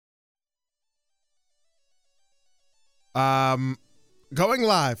Going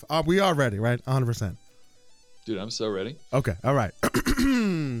live. We are ready, right? 100%. Dude, I'm so ready. Okay, all right.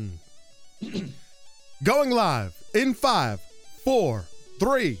 Going live in 5, 4,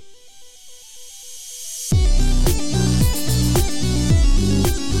 3.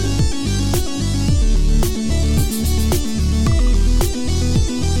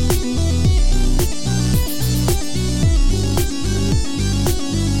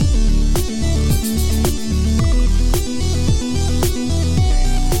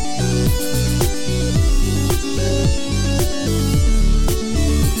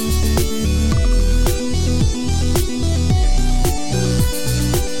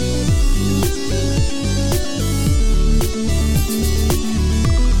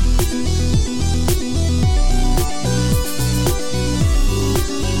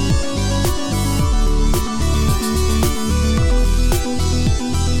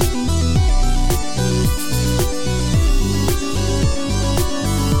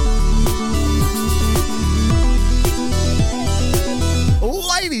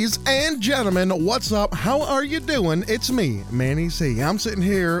 Ladies and gentlemen, what's up? How are you doing? It's me, Manny C. I'm sitting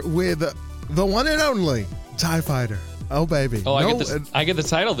here with the one and only TIE Fighter. Oh, baby. Oh, I get the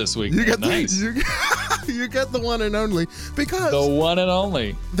title this week. You get nice. you get the one and only because the one and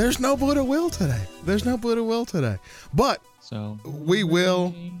only. There's no Buddha Will today. But so we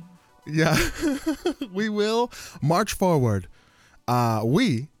will, yeah, we will march forward.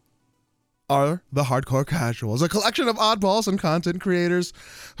 We are the Hardcore Casuals, a collection of oddballs and content creators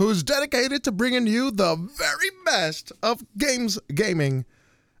who's dedicated to bringing you the very best of games, gaming,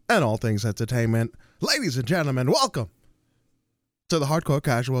 and all things entertainment. Ladies and gentlemen, welcome to the Hardcore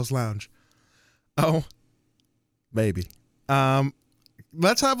Casuals Lounge. Oh, baby.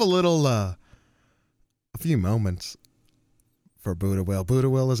 Let's have a few moments for Buddha Will. Buddha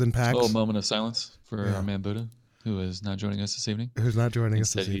Will is in PAX. A little moment of silence for our man Buddha, who is not joining us this evening.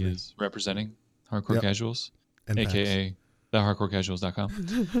 Instead, he is representing Hardcore Casuals, a.k.a.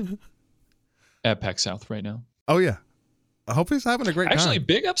 thehardcorecasuals.com, at PAX South right now. Oh, yeah. I hope he's having a great time. Actually,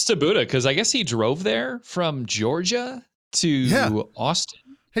 big ups to Buddha, because I guess he drove there from Georgia to Austin.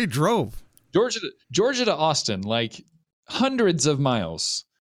 He drove. Georgia to Austin, like hundreds of miles.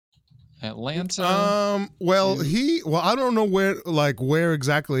 Atlanta. I don't know where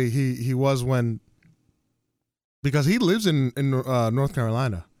exactly he was when, because he lives in North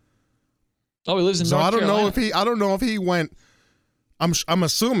Carolina. Oh, he lives in North Carolina. I don't know if he went. I'm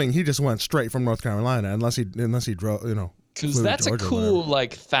assuming he just went straight from North Carolina, unless he drove, because that's a cool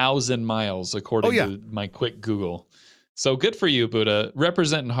 1,000 miles according to my quick Google. So good for you, Buddha,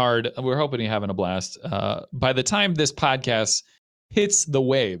 representing hard. We're hoping you're having a blast. By the time this podcast hits the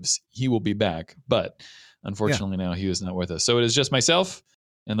waves, he will be back. But unfortunately, now he is not with us. So it is just myself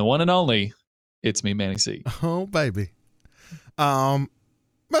and the one and only. It's me, Manny C. Oh, baby. But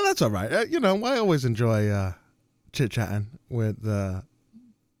that's all right. I always enjoy chit chatting with or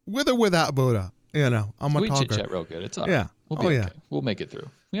without Buddha. I'm a we talker. chit chat real good. It's all right. Yeah. We'll be okay. We'll make it through.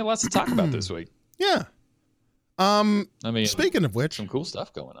 We got lots to talk about this week. Yeah. Speaking of which, some cool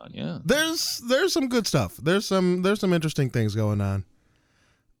stuff going on. Yeah. There's some good stuff. There's some interesting things going on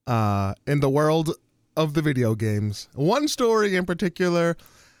in the world of the video games. One story in particular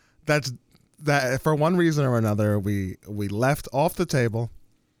that for one reason or another we left off the table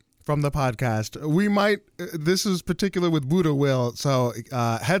from the podcast. We might, this is particular with Buddha Will, so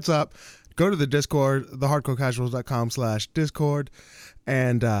heads up, go to the Discord, thehardcorecasuals.com/Discord,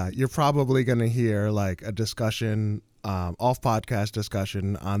 and you're probably going to hear like a discussion, off-podcast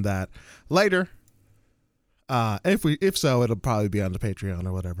discussion on that later. If so, it'll probably be on the Patreon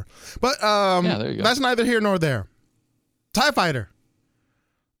or whatever. But there you go. That's neither here nor there. TIE Fighter,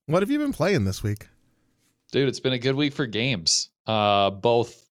 what have you been playing this week? Dude, it's been a good week for games.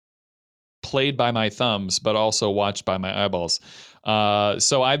 Both played by my thumbs, but also watched by my eyeballs.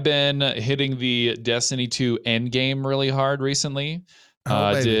 So I've been hitting the Destiny 2 endgame really hard recently.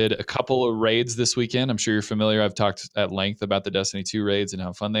 Did a couple of raids this weekend. I'm sure you're familiar. I've talked at length about the Destiny 2 raids and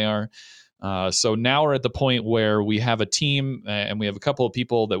how fun they are. So now we're at the point where we have a team and we have a couple of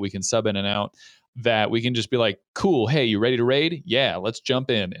people that we can sub in and out, that we can just be like, cool, hey, you ready to raid? Yeah, let's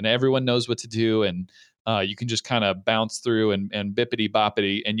jump in. And everyone knows what to do. And you can just kind of bounce through and bippity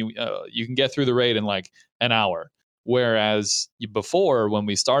boppity, and you can get through the raid in like an hour. Whereas before, when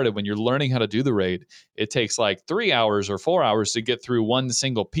we started, when you're learning how to do the raid, it takes like 3 hours or 4 hours to get through one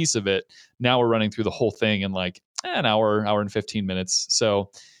single piece of it. Now we're running through the whole thing in like an hour and 15 minutes.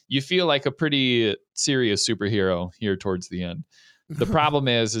 So you feel like a pretty serious superhero here towards the end. The problem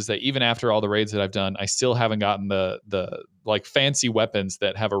is that even after all the raids that I've done, I still haven't gotten the like fancy weapons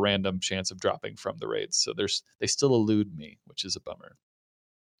that have a random chance of dropping from the raids. So they still elude me, which is a bummer.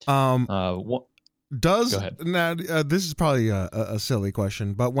 Go ahead. Now this is probably a silly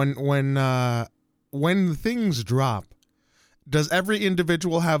question, but when things drop, does every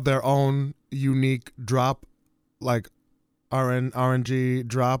individual have their own unique drop, like RNG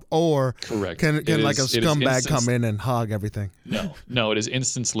drop, or correct? Can like a scumbag come in and hog everything? No, it is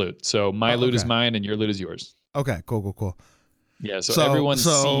instance loot. So my loot is mine and your loot is yours. Okay, cool. Yeah, so everyone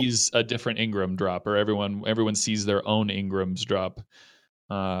sees a different Ingram drop, or everyone sees their own Ingrams drop.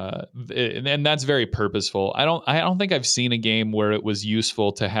 And that's very purposeful. I don't think I've seen a game where it was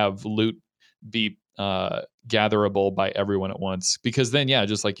useful to have loot be gatherable by everyone at once, because then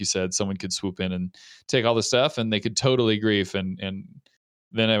just like you said, someone could swoop in and take all the stuff and they could totally grief, and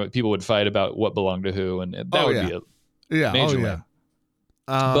then people would fight about what belonged to who, and that would be a major win.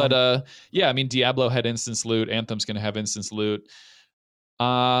 But I mean, Diablo had instance loot. Anthem's going to have instance loot.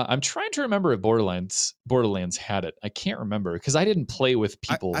 I'm trying to remember if Borderlands had it. I can't remember because I didn't play with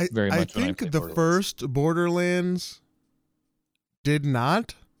people very much. I think the first Borderlands did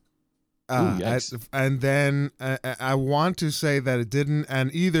not. And then I want to say that it didn't,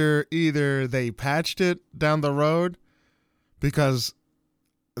 and either they patched it down the road, because,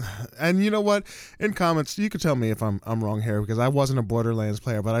 and you know what, in comments you could tell me if I'm wrong here, because I wasn't a Borderlands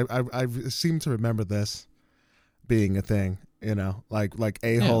player, but I seem to remember this being a thing, like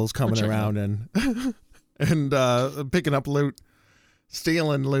a-holes coming around and picking up loot,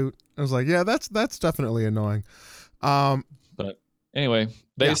 stealing loot. I was like, yeah, that's definitely annoying. But anyway,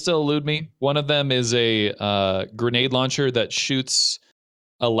 they still elude me. One of them is a grenade launcher that shoots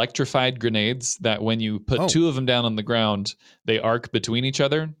electrified grenades that when you put two of them down on the ground, they arc between each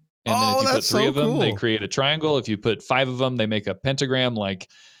other. And then if you put three of them, they create a triangle. If you put 5 of them, they make a pentagram. Like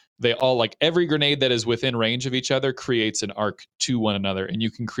they all, like every grenade that is within range of each other creates an arc to one another. And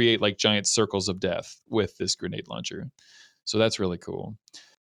you can create like giant circles of death with this grenade launcher. So that's really cool.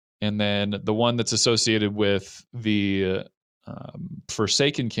 And then the one that's associated with the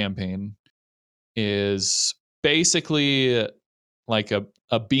Forsaken campaign is basically like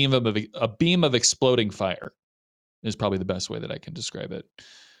a beam of exploding fire is probably the best way that I can describe it.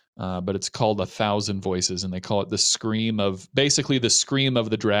 But it's called 1,000 Voices, and they call it the scream of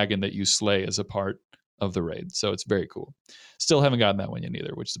the dragon that you slay as a part of the raid. So it's very cool. Still haven't gotten that one yet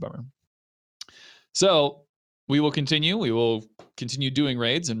either, which is a bummer. So we will continue. We will continue doing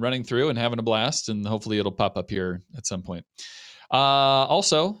raids and running through and having a blast, and hopefully it'll pop up here at some point.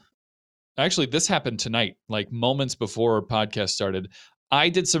 Also, actually, this happened tonight, like moments before our podcast started. I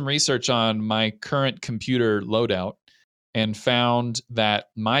did some research on my current computer loadout and found that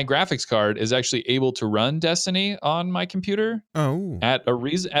my graphics card is actually able to run Destiny on my computer at a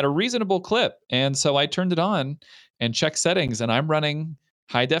reasonable clip. And so I turned it on and checked settings, and I'm running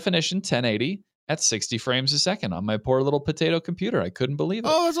high definition 1080 at 60 frames a second on my poor little potato computer. I couldn't believe it.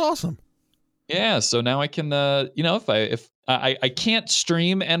 Oh, that's awesome. Yeah, so now I can, if I can't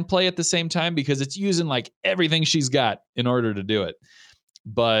stream and play at the same time because it's using like everything she's got in order to do it.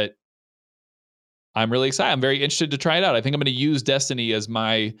 But I'm really excited. I'm very interested to try it out. I think I'm going to use Destiny as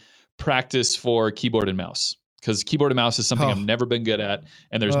my practice for keyboard and mouse, because keyboard and mouse is something I've never been good at,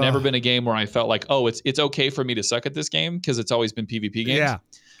 and there's never been a game where I felt like, it's okay for me to suck at this game, because it's always been PvP games.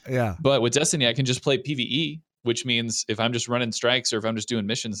 Yeah. But with Destiny, I can just play PvE, which means if I'm just running strikes or if I'm just doing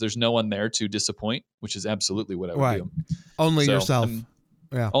missions, there's no one there to disappoint, which is absolutely what I would do. Only yourself.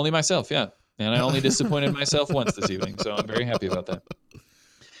 Only myself, yeah. And I only disappointed myself once this evening, so I'm very happy about that.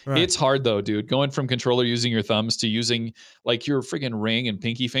 Right. It's hard though, dude. Going from controller using your thumbs to using like your friggin' ring and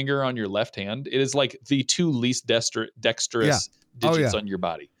pinky finger on your left hand, it is like the two least dexterous digits on your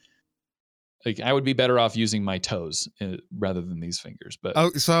body. Like I would be better off using my toes rather than these fingers. But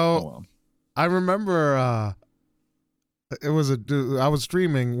I remember I was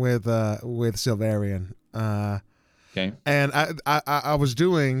streaming with Silverian. Okay. And I was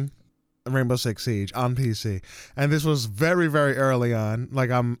doing Rainbow Six Siege on PC, and this was very, very early on. Like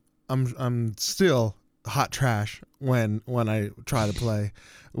I'm still hot trash when I try to play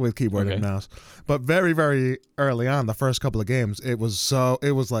with keyboard and mouse, but very, very early on, the first couple of games, it was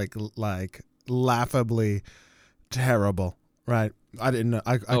like laughably terrible. Right? I didn't know.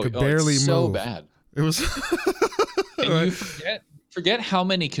 I could barely move. So bad. It was. And you forget how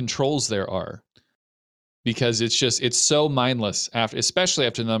many controls there are. Because it's so mindless especially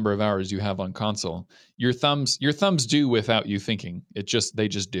after the number of hours you have on console. Your thumbs do without you thinking. They just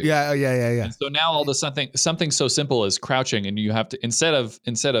do. Yeah. And so now all of something so simple as crouching, and you have to instead of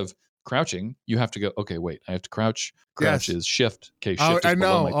crouching, you have to go, okay, wait, I have to crouch. Crouch Yes. is shift. Okay, Oh, shift I is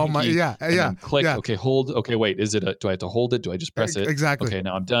below know. my pinky. Yeah. And then click. Yeah. Okay, hold. Okay, wait, is it do I have to hold it? Do I just press it? Exactly. Okay,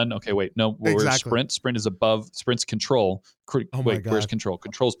 now I'm done. Okay, wait, no, where's Exactly. sprint? Sprint is above, sprint's control. Oh my Wait, where's God. control?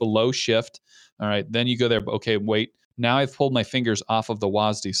 Control's below shift. All right, then you go there. Okay, wait, now I've pulled my fingers off of the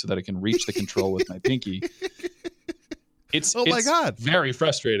WASD so that I can reach the control with my pinky. It's my God, very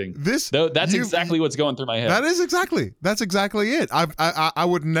frustrating. That's exactly what's going through my head. That's exactly it. I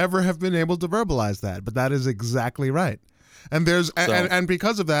would never have been able to verbalize that, but that is exactly right. And and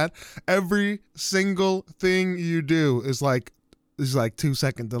because of that, every single thing you do is like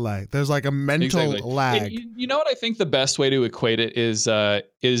 2-second delay. There's like a mental lag. You know what I think the best way to equate it is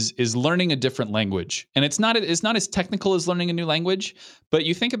learning a different language. And it's not as technical as learning a new language, but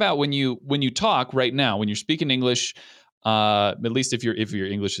you think about when you talk right now, when you're speaking English, at least if your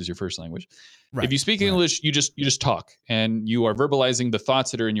English is your first language. Right, if you speak English, you just talk and you are verbalizing the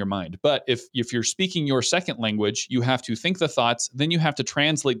thoughts that are in your mind. But if you're speaking your second language, you have to think the thoughts, then you have to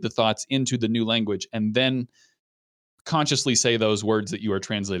translate the thoughts into the new language and then consciously say those words that you are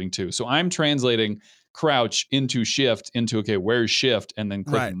translating to. So I'm translating crouch into shift into, okay, where's shift? And then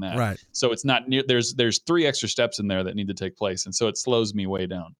clicking that. Right. So it's not near, there's 3 extra steps in there that need to take place. And so it slows me way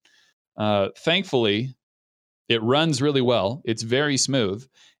down. Thankfully, it runs really well. It's very smooth.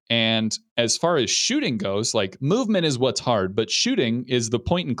 And as far as shooting goes, like movement is what's hard, but shooting is the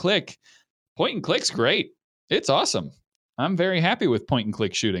point and click. Point and click's great. It's awesome. I'm very happy with point and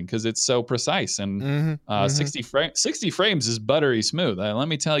click shooting because it's so precise. And 60 frames is buttery smooth. Let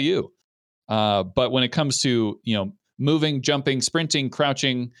me tell you. But when it comes to, moving, jumping, sprinting,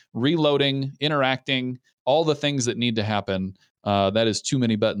 crouching, reloading, interacting, all the things that need to happen, that is too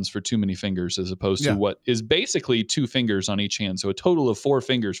many buttons for too many fingers, as opposed to what is basically 2 fingers on each hand. So a total of 4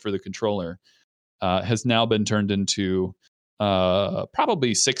 fingers for the controller has now been turned into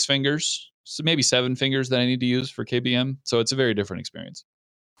probably 6 fingers, so maybe 7 fingers that I need to use for KBM. So it's a very different experience.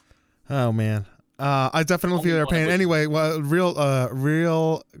 Oh man. I definitely feel your pain. Anyway, well,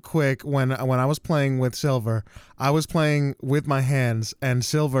 real quick, when I was playing with Silver, I was playing with my hands, and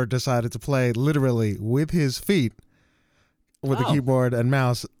Silver decided to play literally with his feet, with the keyboard and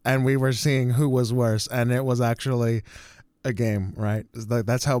mouse, and we were seeing who was worse, and it was actually a game, right?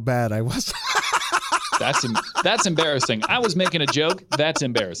 That's how bad I was. That's embarrassing. I was making a joke. That's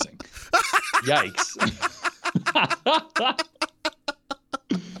embarrassing. Yikes.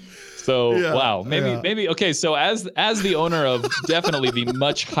 So wow, maybe okay. So as the owner of definitely the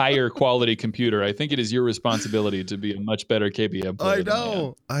much higher quality computer, I think it is your responsibility to be a much better KBM player. I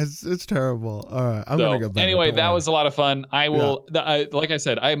know it's terrible. All right, I'm gonna go better. Anyway, that was a lot of fun. I will, like I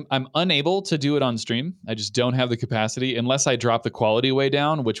said, I'm unable to do it on stream. I just don't have the capacity unless I drop the quality way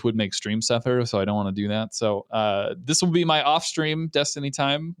down, which would make stream suffer. So I don't want to do that. So this will be my off-stream Destiny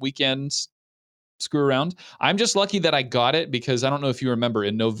time weekends. Screw around. I'm just lucky that I got it because I don't know if you remember,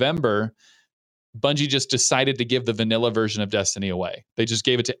 in November, Bungie just decided to give the vanilla version of Destiny away. They just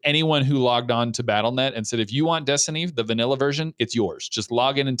gave it to anyone who logged on to Battle.net and said, if you want Destiny, the vanilla version, it's yours. Just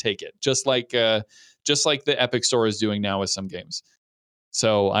log in and take it. Just like the Epic Store is doing now with some games.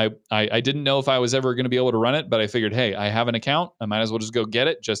 So I didn't know if I was ever going to be able to run it, but I figured, hey, I have an account. I might as well just go get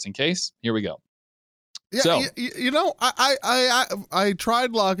it just in case. Here we go. Yeah, so, I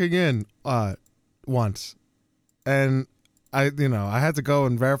tried logging in once, and I had to go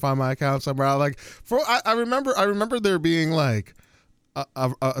and verify my account somewhere. I remember there being like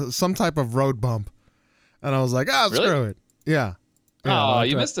some type of road bump, and I was like, screw it. Yeah. Oh,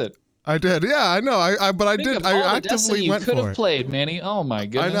 you missed it. I did. Yeah, I know. I actively went for it. You could have played, Manny. Oh my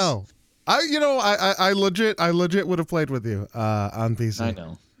goodness. I know. I legit would have played with you on PC. I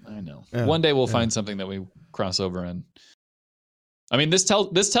know. Yeah, one day we'll find something that we cross over in. I mean, this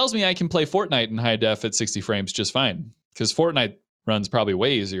tells me I can play Fortnite in high def at 60 frames just fine, because Fortnite runs probably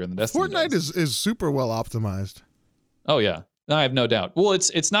way easier than Destiny. Fortnite is super well optimized. Oh yeah, I have no doubt. Well,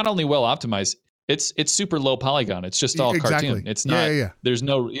 it's not only well optimized, it's super low polygon. It's just all cartoon. It's not. Yeah. There's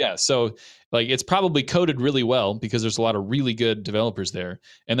no. Yeah. So like it's probably coded really well because there's a lot of really good developers there.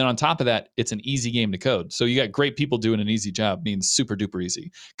 And then on top of that, it's an easy game to code. So you got great people doing an easy job, means super duper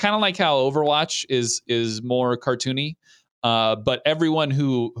easy. Kind of like how Overwatch is more cartoony. But everyone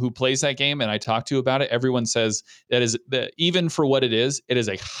who plays that game and I talk to about it, everyone says that even for what it is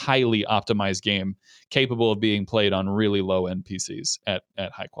a highly optimized game capable of being played on really low end PCs at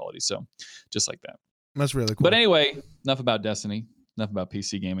high quality. So just like that. That's really cool. But anyway, enough about Destiny. enough about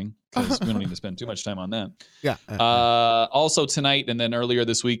PC gaming because we don't need to spend too much time on that. Yeah. Also tonight and then earlier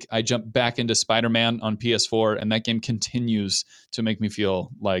this week, I jumped back into Spider-Man on PS4, and that game continues to make me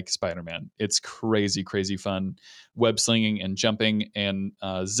feel like Spider-Man. It's crazy, crazy fun. Web slinging and jumping and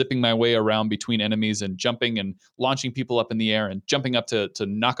zipping my way around between enemies and jumping and launching people up in the air and jumping up to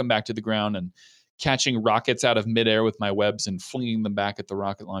knock them back to the ground and catching rockets out of midair with my webs and flinging them back at the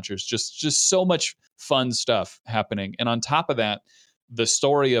rocket launchers. Just so much fun stuff happening. And on top of that, the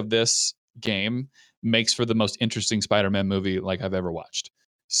story of this game makes for the most interesting Spider-Man movie like I've ever watched.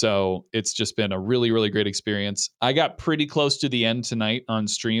 So it's just been a really, really great experience. I got pretty close to the end tonight on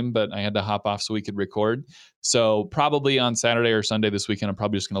stream, but I had to hop off so we could record. So probably on Saturday or Sunday this weekend, I'm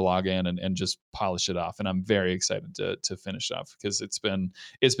probably just going to log in and just polish it off. And I'm very excited to finish off because it's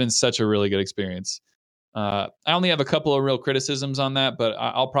been such a really good experience. I only have a couple of real criticisms on that, but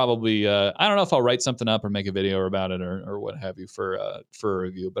I'll probably I don't know if I'll write something up or make a video about it or what have you for a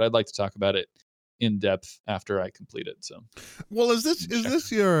review. But I'd like to talk about it in depth after I complete it. So, well, is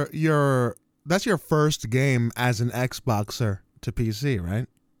this your that's your first game as an Xboxer to PC, right?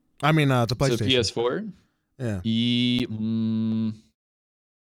 I mean, to PlayStation. To PS4. Yeah.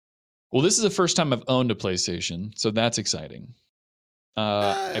 Well, this is the first time I've owned a PlayStation, so that's exciting.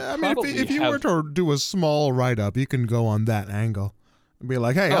 I mean, if you were to do a small write-up, you can go on that angle and be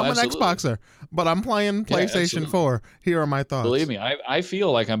like, hey, I'm absolutely an Xboxer, but I'm playing PlayStation 4. Here are my thoughts. Believe me, I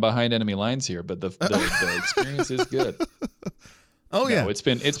feel like I'm behind enemy lines here, but the experience is good. Oh, yeah. No, it's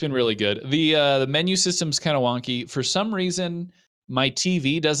been really good. The menu system's kind of wonky. For some reason, my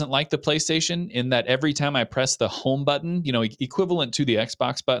TV doesn't like the PlayStation in that every time I press the home button, equivalent to the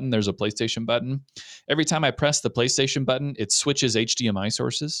Xbox button, there's a PlayStation button. Every time I press the PlayStation button, it switches HDMI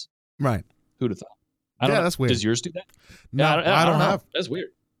sources. Right. Who'd have thought? I don't know. That's weird. Does yours do that? No, I don't have. That's weird.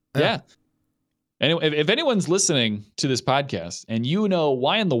 Yeah. Anyway, if anyone's listening to this podcast and you know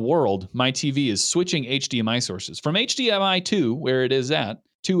why in the world my TV is switching HDMI sources from HDMI 2, where it is at,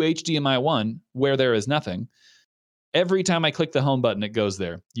 to HDMI 1, where there is nothing, every time I click the home button, it goes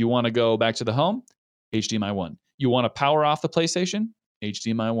there. You want to go back to the home? HDMI 1. You want to power off the PlayStation?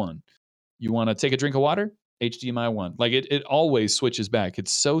 HDMI 1. You want to take a drink of water? HDMI 1. Like it always switches back.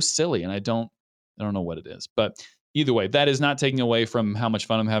 It's so silly, and I don't know what it is. But either way, that is not taking away from how much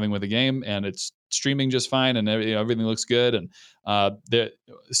fun I'm having with the game, and it's streaming just fine, and everything looks good. And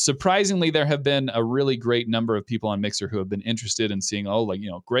surprisingly, there have been a really great number of people on Mixer who have been interested in seeing,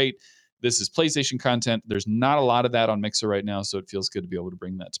 great. This is PlayStation content. There's not a lot of that on Mixer right now, so it feels good to be able to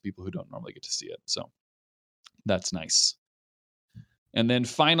bring that to people who don't normally get to see it. So that's nice. And then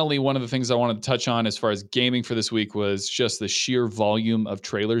finally, one of the things I wanted to touch on as far as gaming for this week was just the sheer volume of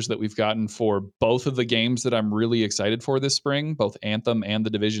trailers that we've gotten for both of the games that I'm really excited for this spring, both Anthem and The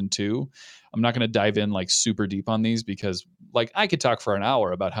Division 2. I'm not going to dive in like super deep on these because I could talk for an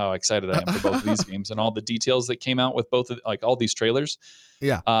hour about how excited I am for both of these games and all the details that came out with both of all these trailers.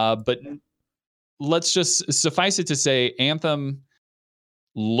 Yeah. But let's just suffice it to say, Anthem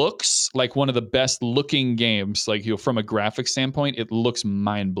looks like one of the best looking games. From a graphic standpoint, it looks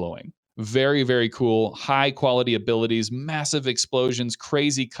mind blowing. Very, very cool. High quality abilities, massive explosions,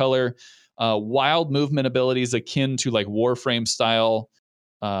 crazy color, wild movement abilities akin to like Warframe style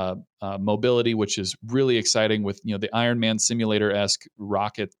mobility, which is really exciting with the Iron Man simulator-esque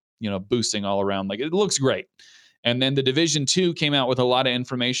rocket boosting all around. It looks great. And then The Division 2 came out with a lot of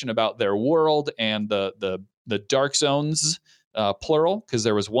information about their world and the dark zones, plural, because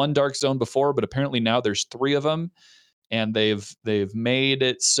there was one dark zone before, but apparently now there's 3 of them. And they've made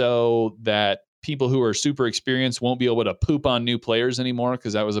it so that people who are super experienced won't be able to poop on new players anymore,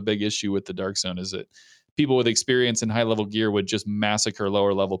 because that was a big issue with the dark zone, is that people with experience and high level gear would just massacre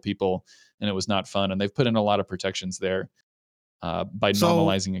lower level people, and it was not fun. And they've put in a lot of protections there by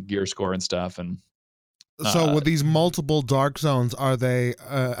normalizing a gear score and stuff. And so with these multiple dark zones, are they,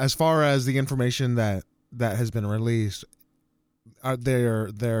 as far as the information that has been released, are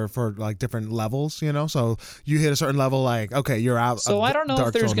they're for like different levels, so you hit a certain level, okay, you're out. So I don't know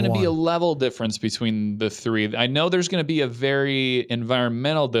if there's going to be a level difference between the 3. I know there's going to be a very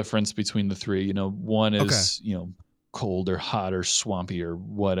environmental difference between the 3. One is cold or hot or swampy or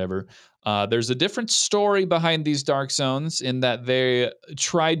whatever. There's a different story behind these dark zones in that they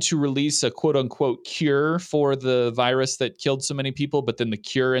tried to release a quote unquote cure for the virus that killed so many people, but then the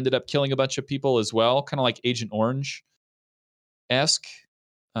cure ended up killing a bunch of people as well, kind of like Agent Orange-esque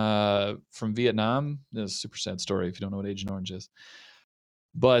from Vietnam. It's a super sad story if you don't know what Agent Orange is.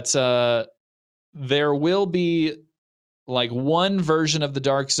 But there will be one version of the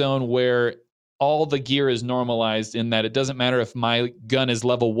dark zone where all the gear is normalized, in that it doesn't matter if my gun is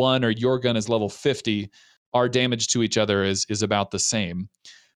level 1 or your gun is level 50. our damage to each other is about the same.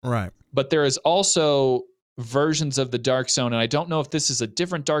 Right. But there is also versions of the Dark Zone, and I don't know if this is a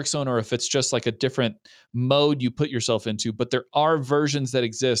different Dark Zone or if it's just like a different mode you put yourself into, but there are versions that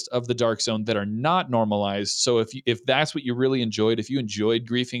exist of the Dark Zone that are not normalized. So if that's what you really enjoyed, if you enjoyed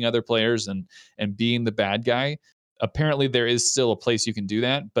griefing other players and being the bad guy, apparently there is still a place you can do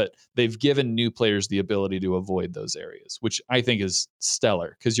that, but they've given new players the ability to avoid those areas, which I think is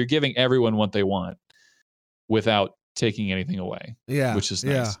stellar because you're giving everyone what they want without taking anything away. Yeah, which is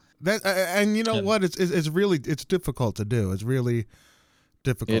nice. Yeah. That and you know what? It's really difficult to do. It's really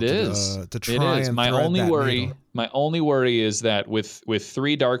difficult. It is to try. It is. And my only worry. needle. My only worry is that with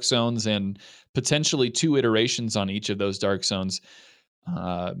 3 dark zones and potentially 2 iterations on each of those dark zones,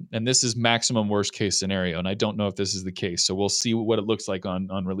 and this is maximum worst case scenario, and I don't know if this is the case. So we'll see what it looks like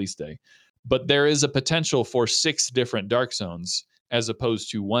on release day. But there is a potential for 6 different dark zones as opposed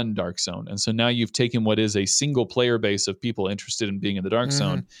to 1 dark zone. And so now you've taken what is a single player base of people interested in being in the dark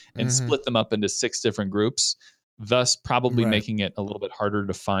zone and split them up into 6 different groups, thus probably making it a little bit harder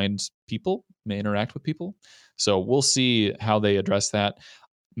to find people, may interact with people. So we'll see how they address that.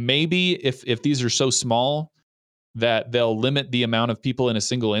 Maybe if these are so small that they'll limit the amount of people in a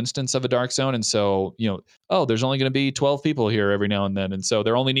single instance of a dark zone. And so, there's only going to be 12 people here every now and then. And so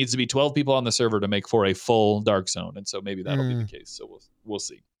there only needs to be 12 people on the server to make for a full dark zone. And so maybe that'll be the case. So we'll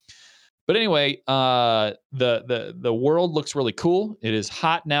see. But anyway, the world looks really cool. It is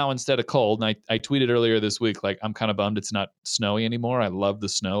hot now instead of cold. And I tweeted earlier this week, like, I'm kind of bummed it's not snowy anymore. I love the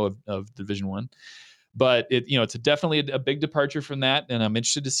snow of Division 1. But it's definitely a big departure from that, and I'm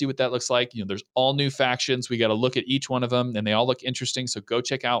interested to see what that looks like. There's all new factions. We got to look at each one of them, and they all look interesting. So go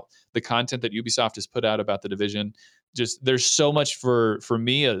check out the content that Ubisoft has put out about the Division. Just there's so much for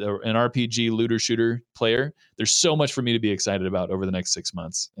me, an RPG looter shooter player. There's so much for me to be excited about over the next 6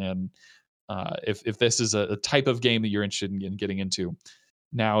 months. And if this is a type of game that you're interested in getting into,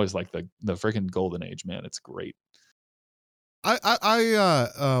 now is like the freaking golden age, man. It's great.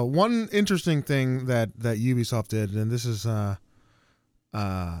 One interesting thing that Ubisoft did, and this is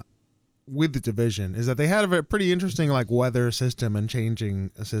with the Division, is that they had a pretty interesting like weather system and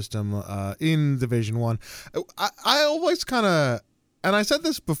changing system in Division 1. I always kind of, and I said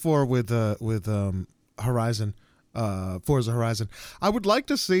this before with Horizon, Forza Horizon, I would like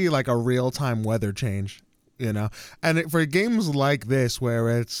to see like a real-time weather change, and for games like this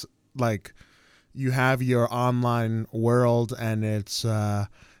where it's like you have your online world and it's on,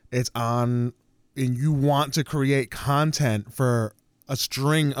 and you want to create content for a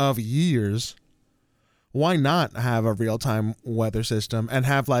string of years, why not have a real-time weather system and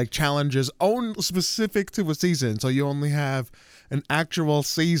have like challenges own specific to a season, so you only have an actual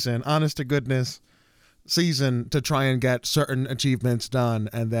season, honest to goodness season, to try and get certain achievements done,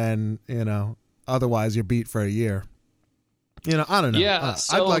 and then otherwise you're beat for a year. I don't know. Yeah,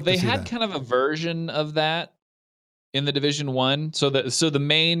 so I'd like they to see had that. kind of a version of that in the Division 1. So the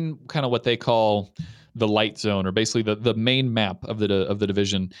main kind of what they call the light zone, or basically the main map of the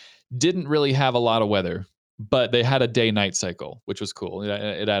Division, didn't really have a lot of weather, but they had a day-night cycle, which was cool.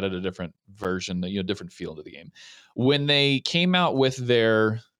 It added a different version, different feel to the game. When they came out with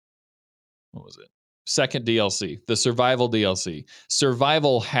their, what was it? Second DLC, the Survival DLC.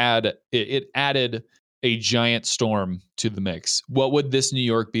 Survival had it added a giant storm to the mix. What would this New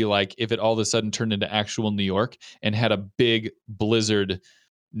York be like if it all of a sudden turned into actual New York and had a big blizzard,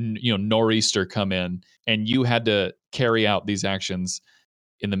 nor'easter come in, and you had to carry out these actions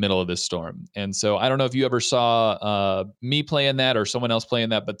in the middle of this storm? And so I don't know if you ever saw me playing that or someone else playing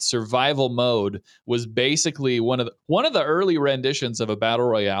that, but survival mode was basically one of the early renditions of a battle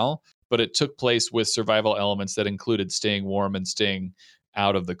royale, but it took place with survival elements that included staying warm and staying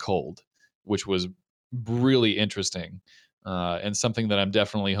out of the cold, which was really interesting, and something that I'm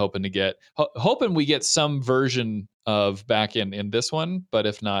definitely hoping to get. Hoping we get some version of back in this one, but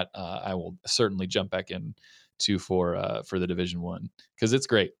if not, I will certainly jump back in for the Division 1 because it's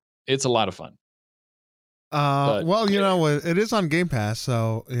great. It's a lot of fun. Well, it is on Game Pass,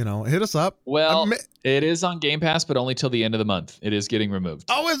 so hit us up. Well, it is on Game Pass, but only till the end of the month. It is getting removed.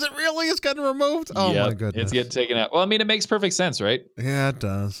 Oh, is it really? It's getting removed? Oh my goodness, it's getting taken out. Well, I mean, it makes perfect sense, right? Yeah, it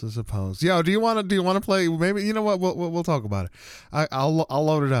does, I suppose. Yo, do you want to play? Maybe you know what? We'll talk about it. I'll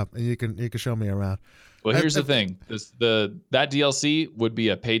load it up, and you can show me around. Well, here's the thing: that DLC would be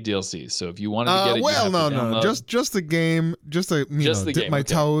a paid DLC. So if you wanted to get it, no, just the game, just to dip my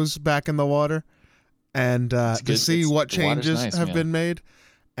toes back in the water, and to see what changes have been made,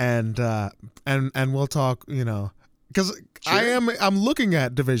 and we'll talk. Because sure. I'm looking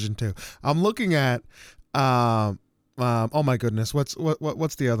at Division 2. I'm looking at Oh my goodness, what's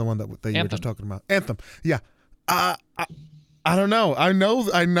the other one that you were just talking about? Anthem. Yeah. I don't know. I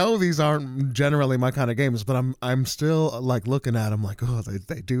know these aren't generally my kind of games, but I'm still like looking at them like, oh,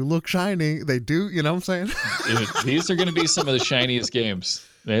 they do look shiny. They do, you know what I'm saying? Dude, these are going to be some of the shiniest games.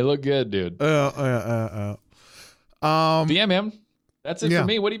 They look good, dude. But yeah, man, that's it for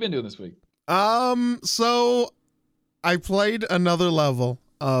me. What have you been doing this week? So I played another level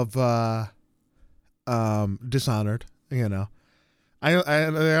of Dishonored. You know, I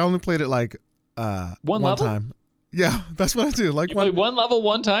only played it like one time. Yeah, that's what I do. Like you played one level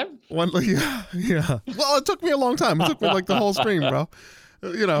one time. Yeah. Well, it took me a long time. It took me like the whole stream, bro.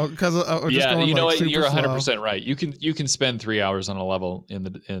 You know, because you know what? You're 100% right. You can spend 3 hours on a level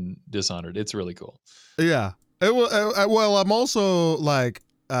in Dishonored. It's really cool. Yeah. Well, I'm also like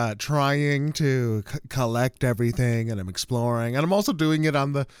trying to collect everything, and I'm exploring, and I'm also doing it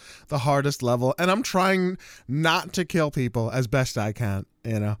on the hardest level, and I'm trying not to kill people as best I can.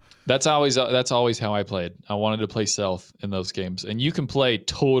 You know, that's always how I played. I wanted to play stealth in those games, and you can play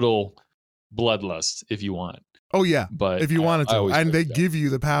total bloodlust if you want. Oh yeah, but if you wanted to, and they give you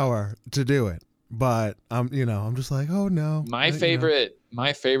the power to do it. But I'm just like, oh no. My favorite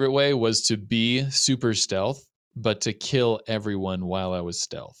way was to be super stealth, but to kill everyone while I was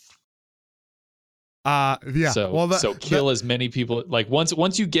stealth. Yeah. So kill as many people. Like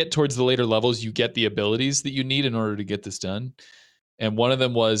once you get towards the later levels, you get the abilities that you need in order to get this done. And one of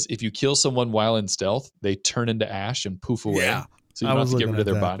them was if you kill someone while in stealth, they turn into ash and poof away. Yeah. So you don't have to get rid of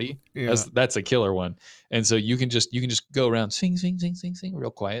their body. Yeah. That's a killer one. And so you can just go around sing real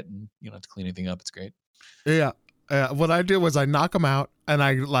quiet, and you don't have to clean anything up. It's great. Yeah. What I do was I knock them out and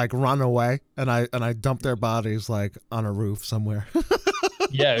I like run away and I dump their bodies like on a roof somewhere.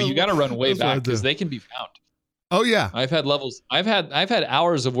 Yeah, you got to run way back because they can be found. Oh yeah. I've had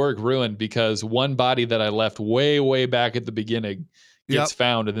hours of work ruined because one body that I left way back at the beginning gets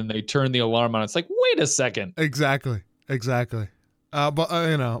found, and then they turn the alarm on. It's like, wait a second. Exactly. But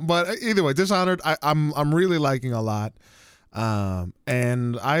either way, Dishonored, I'm really liking a lot.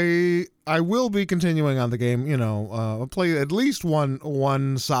 And I will be continuing on the game. You know, I'll play at least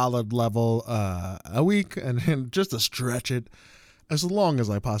one solid level a week, and just to stretch it as long as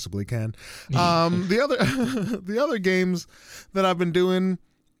I possibly can. The other games that I've been doing,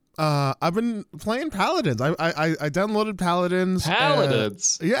 I've been playing Paladins. I downloaded Paladins.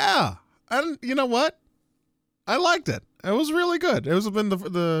 Yeah, and you know what? I liked it. It was really good. It was been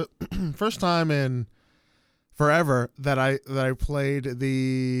the first time in forever that I played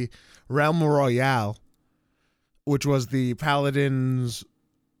the Realm Royale, which was the Paladins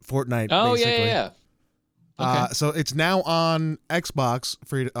Fortnite. Oh, basically. yeah. Okay. So it's now on Xbox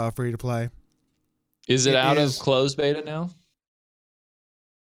free to play. Is it out of closed beta now?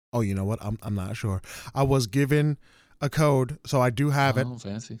 Oh, you know what? I'm not sure. I was given a code, so I do have it. Oh,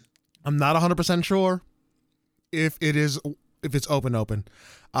 fancy. I'm not 100% sure if it's open.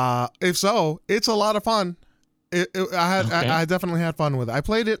 If so, it's a lot of fun. I definitely had fun with it. I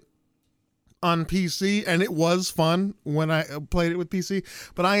played it on PC, and it was fun when I played it with PC,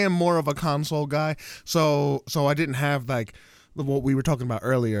 but I am more of a console guy, so I didn't have like what we were talking about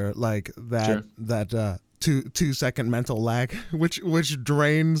earlier, like that 2 second mental lag, which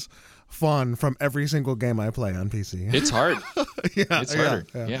drains fun from every single game I play on PC. It's hard. It's harder.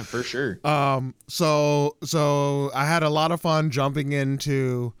 Yeah, for sure. So I had a lot of fun jumping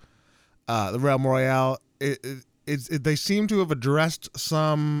into the Realm Royale. They seem to have addressed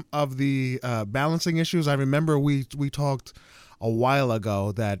some of the balancing issues. I remember we talked a while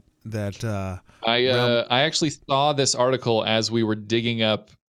ago that I actually saw this article as we were digging up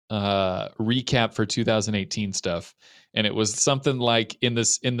recap for 2018 stuff, and it was something like in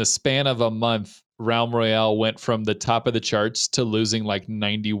the span of a month, Realm Royale went from the top of the charts to losing like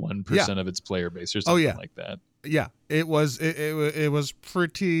 91% of its player base or something like that. Yeah, it was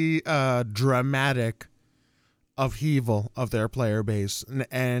pretty dramatic upheaval of their player base,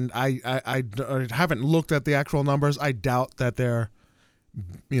 and I haven't looked at the actual numbers. I doubt that they're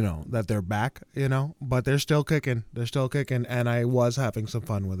back, but they're still kicking. And I was having some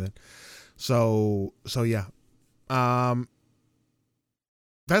fun with it. So yeah.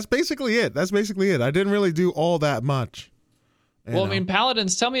 That's basically it. I didn't really do all that much. Well, I mean,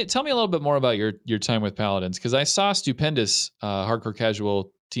 Paladins, tell me a little bit more about your time with Paladins, because I saw Stupendous, hardcore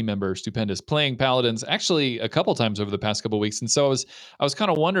casual team member Stupendous, playing Paladins actually a couple times over the past couple of weeks. And so I was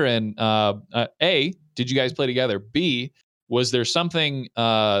kind of wondering, A, did you guys play together? B, was there something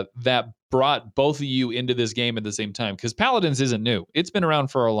that brought both of you into this game at the same time? Because Paladins isn't new. It's been around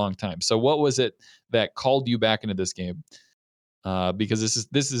for a long time. So what was it that called you back into this game? because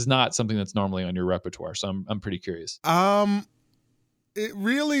this is not something that's normally on your repertoire. So I'm pretty curious. It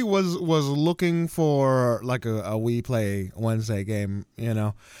really was looking for like a We Play Wednesday game,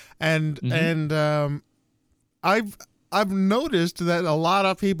 and I've noticed that a lot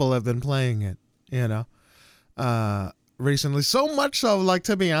of people have been playing it, recently. So much so, like,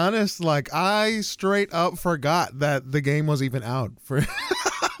 to be honest, like, I straight up forgot that the game was even out for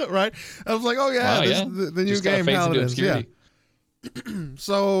right. I was like, oh yeah, the new just game Paladins, yeah.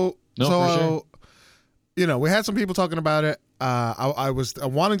 So sure. We had some people talking about it. I was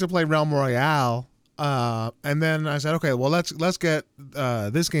wanting to play Realm Royale, and then I said, okay, well, let's get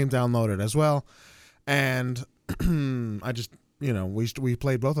this game downloaded as well. And I just, we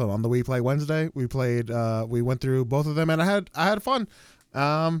played both of them on the We Play Wednesday. We went through both of them, and I had fun.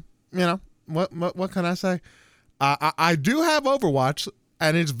 What can I say? I do have Overwatch.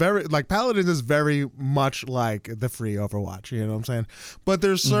 And it's very, like, Paladins is very much like the free Overwatch, you know what I'm saying? But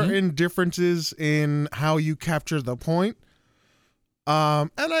there's certain differences in how you capture the point. And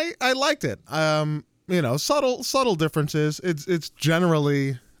I liked it. Subtle differences. It's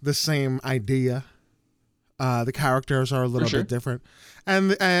generally the same idea. The characters are a little bit different.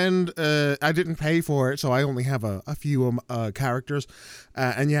 And I didn't pay for it, so I only have a few characters.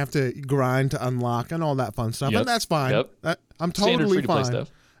 And you have to grind to unlock and all that fun stuff. And that's fine. Yep. I'm totally fine.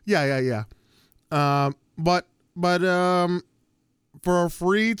 Stuff. Yeah. But for a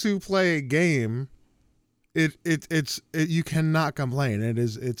free to play game, it's you cannot complain.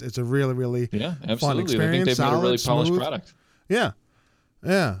 It's a really, really fun experience. I think they've made a really polished product. Yeah.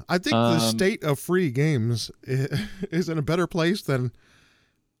 I think the state of free games is in a better place than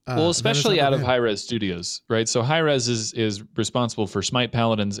especially out of Hi-Rez Studios, right? So Hi-Rez is responsible for Smite,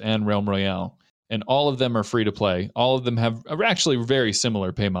 Paladins, and Realm Royale. And all of them are free to play. All of them are actually very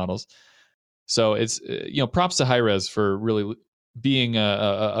similar pay models. So it's, props to Hi-Rez for really being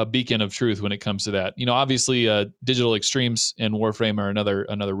a beacon of truth when it comes to that. Obviously Digital Extremes and Warframe are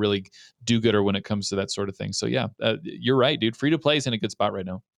another really do-gooder when it comes to that sort of thing. So yeah, you're right, dude. Free to play is in a good spot right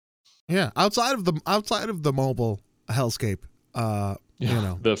now. Yeah. Outside of the mobile hellscape, the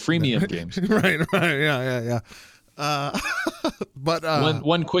freemium games. Right. Yeah. But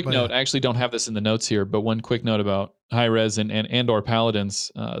one quick note. I actually don't have this in the notes here, but one quick note about Hi-Rez and or Paladins.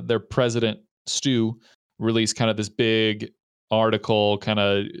 Their president Stu released kind of this big article, kind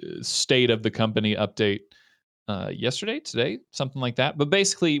of state of the company update today, something like that. But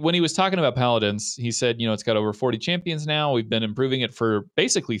basically, when he was talking about Paladins, he said, it's got over 40 champions now. We've been improving it for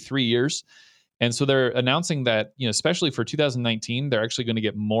basically 3 years. And so they're announcing that, especially for 2019, they're actually going to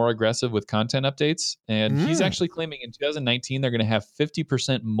get more aggressive with content updates. And he's actually claiming in 2019, they're going to have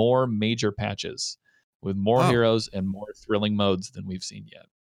 50% more major patches with more heroes and more thrilling modes than we've seen yet.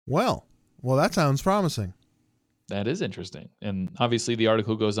 Well, that sounds promising. That is interesting. And obviously the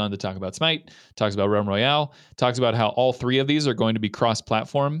article goes on to talk about Smite, talks about Realm Royale, talks about how all three of these are going to be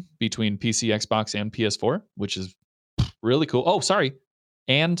cross-platform between PC, Xbox, and PS4, which is really cool. Oh, sorry.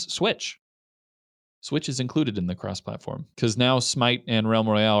 And Switch. Switch is included in the cross-platform because now Smite and Realm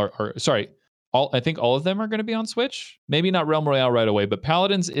Royale I think all of them are going to be on Switch. Maybe not Realm Royale right away, but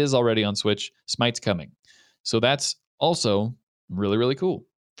Paladins is already on Switch. Smite's coming. So that's also really, really cool.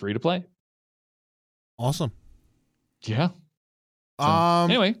 Free to play. Awesome. Yeah. So,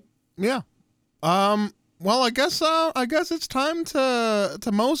 anyway. Yeah. Well, I guess it's time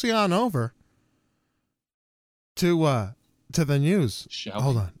to mosey on over to the news.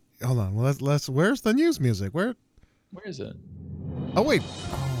 Hold on. Well, let's. Where's the news music? Where is it? Oh wait.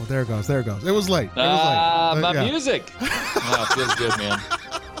 Oh, there it goes. It was late. My music. Oh, it feels good, man.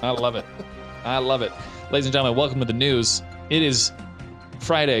 I love it. Ladies and gentlemen, welcome to the news. It is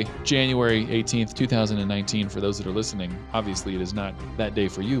Friday, January 18th, 2019. For those that are listening, obviously it is not that day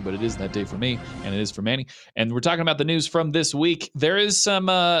for you, but it is that day for me, and it is for Manny. And we're talking about the news from this week. There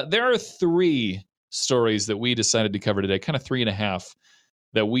are 3 stories that we decided to cover today, kind of 3.5.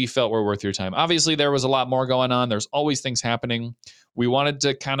 That we felt were worth your time. Obviously, there was a lot more going on. There's always things happening. We wanted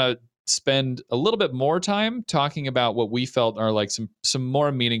to kind of spend a little bit more time talking about what we felt are like some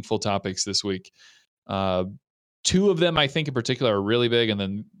more meaningful topics this week. 2 of them, I think in particular, are really big. And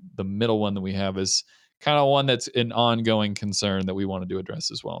then the middle one that we have is kind of one that's an ongoing concern that we wanted to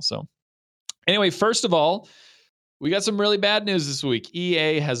address as well. So anyway, first of all, we got some really bad news this week.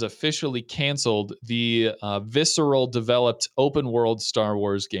 EA has officially canceled the Visceral developed open world Star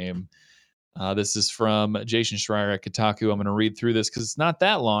Wars game. This is from Jason Schreier at Kotaku. I'm going to read through this because it's not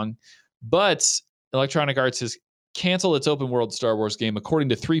that long. But Electronic Arts has canceled its open world Star Wars game, according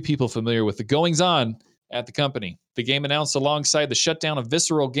to 3 people familiar with the goings-on at the company. The game announced alongside the shutdown of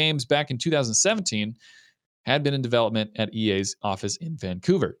Visceral Games back in 2017 had been in development at EA's office in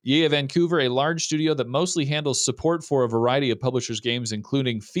Vancouver. EA Vancouver, a large studio that mostly handles support for a variety of publishers' games,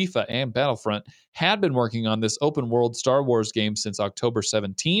 including FIFA and Battlefront, had been working on this open world Star Wars game since October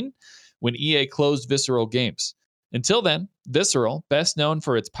 17, when EA closed Visceral Games. Until then, Visceral, best known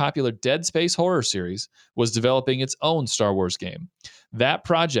for its popular Dead Space horror series, was developing its own Star Wars game. That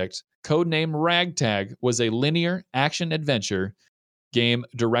project, codenamed Ragtag, was a linear action-adventure game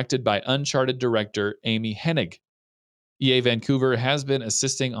directed by Uncharted director Amy Hennig. EA Vancouver has been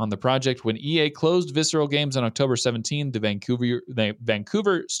assisting on the project. When EA closed Visceral Games on October 17, the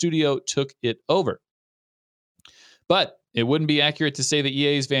Vancouver studio took it over. But it wouldn't be accurate to say that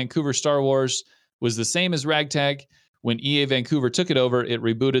EA's Vancouver Star Wars was the same as Ragtag. When EA Vancouver took it over, it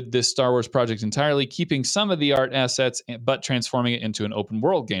rebooted this Star Wars project entirely, keeping some of the art assets, but transforming it into an open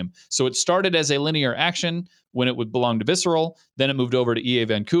world game. So it started as a linear action when it would belong to Visceral. Then it moved over to EA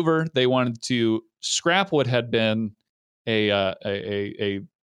Vancouver. They wanted to scrap what had been a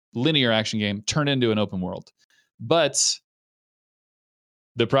linear action game, turn into an open world. But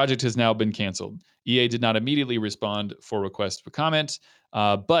the project has now been canceled. EA did not immediately respond for requests for comment,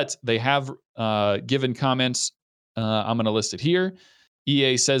 but they have given comments. I'm going to list it here.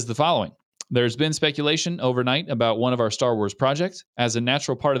 EA says the following. There's been speculation overnight about one of our Star Wars projects. As a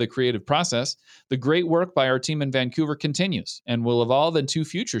natural part of the creative process, the great work by our team in Vancouver continues and will evolve into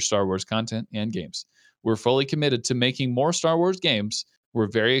future Star Wars content and games. We're fully committed to making more Star Wars games. We're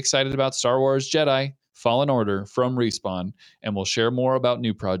very excited about Star Wars Jedi Fallen Order from Respawn, and we'll share more about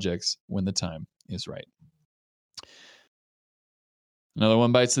new projects when the time is right. Another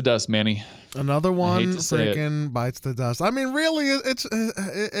one bites the dust, Manny. Another one freaking bites the dust. I mean, really,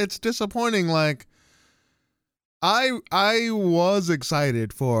 it's disappointing. Like, I was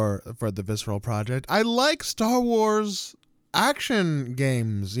excited for the Visceral project. I like Star Wars action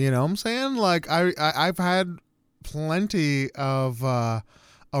games. You know what I'm saying? Like, I've had plenty of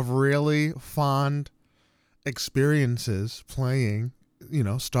really fond experiences playing,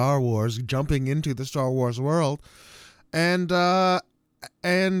 Star Wars, jumping into the Star Wars world, and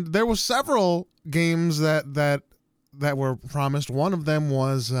there were several games that were promised. One of them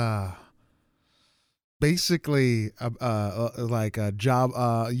was basically like a job.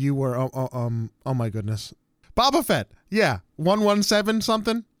 You were oh my goodness, Boba Fett. Yeah, 117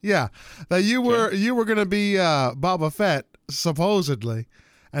 something. Yeah, that you were gonna be Boba Fett supposedly,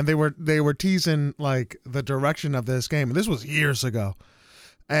 and they were teasing like the direction of this game. And this was years ago,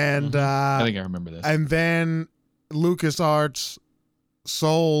 and I think I remember this. And then LucasArts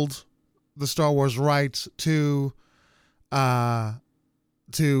sold the Star Wars rights to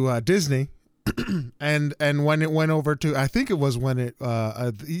Disney, and when it went over to, I think it was when it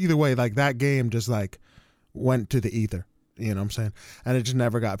either way, like that game just like went to the ether. You know what I'm saying? And it just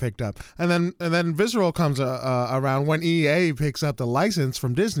never got picked up. And then Visceral comes around when EA picks up the license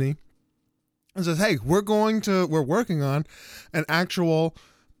from Disney and says, "Hey, we're working on an actual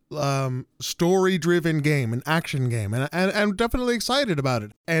story-driven game, an action game," and I'm definitely excited about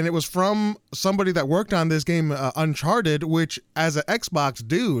it. And it was from somebody that worked on this game, Uncharted, which as an Xbox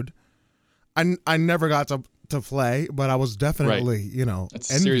dude, I never got to play, but I was definitely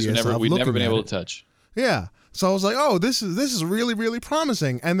That's a series we've never been able to touch. Yeah. So I was like, oh, this is really, really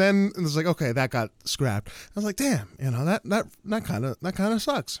promising. And then it was like, okay, that got scrapped. I was like, damn, that kind of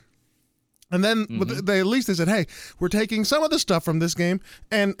sucks. And then they at least they said, hey, we're taking some of the stuff from this game,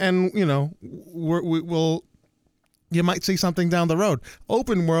 and we'll you might see something down the road.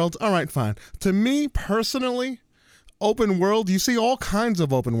 Open world, all right, fine. To me personally, open world, you see all kinds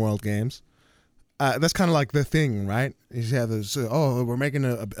of open world games. That's kind of like the thing, right? You have this, we're making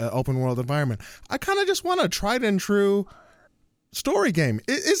an open world environment. I kind of just want a tried and true story game.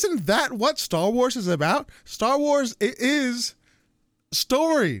 Isn't that what Star Wars is about? Star Wars is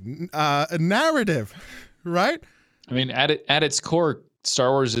story, narrative, right? I mean, at its core,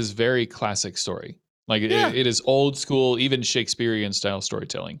 Star Wars is very classic story. Like it is old school, even Shakespearean style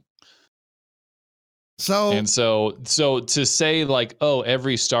storytelling. So to say like, oh,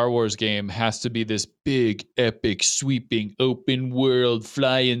 every Star Wars game has to be this big, epic, sweeping, open world,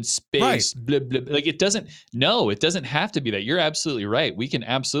 fly in space, blah, blah, blah. Like it doesn't have to be that. You're absolutely right. We can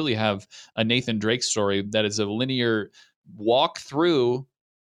absolutely have a Nathan Drake story that is a linear walk through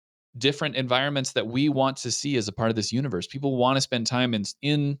different environments that we want to see as a part of this universe. People want to spend time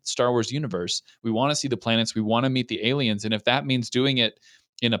in Star Wars universe. We want to see the planets. We want to meet the aliens. And if that means doing it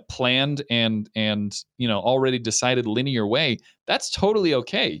in a planned and already decided linear way, that's totally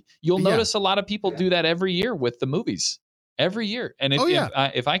okay. You'll notice a lot of people do that every year with the movies. every year. And if, Oh,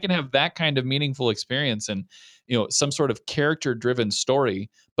 yeah. if I can have that kind of meaningful experience and, some sort of character driven story,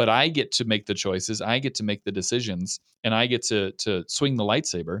 but I get to make the choices, I get to make the decisions, and I get to swing the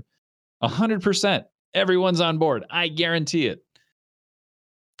lightsaber, 100%, everyone's on board. I guarantee it.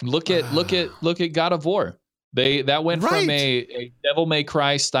 Look at God of War. That went from a Devil May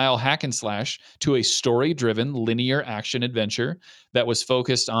Cry style hack and slash to a story driven linear action adventure that was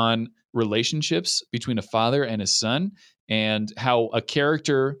focused on relationships between a father and his son, and how a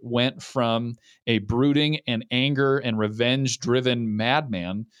character went from a brooding and anger and revenge driven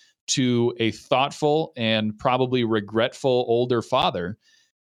madman to a thoughtful and probably regretful older father.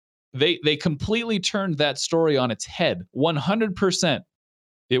 They completely turned that story on its head, 100%.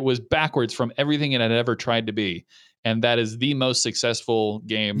 It was backwards from everything it had ever tried to be, and that is the most successful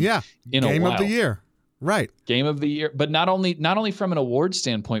game. Yeah, in game a while. of the year, right? Game of the year, but not only from an award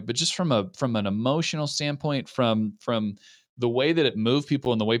standpoint, but just from an emotional standpoint, from the way that it moved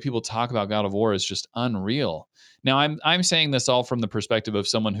people and the way people talk about God of War is just unreal. Now, I'm saying this all from the perspective of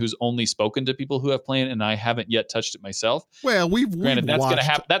someone who's only spoken to people who have played it, and I haven't yet touched it myself. Well, Granted, that's watched... gonna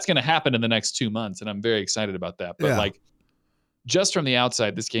happen. That's gonna happen in the next 2 months, and I'm very excited about that. But like, just from the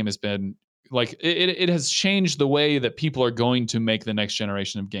outside, this game has been like it has changed the way that people are going to make the next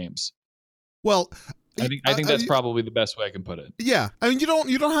generation of games. Well, I think that's probably the best way I can put it. Yeah, I mean, you don't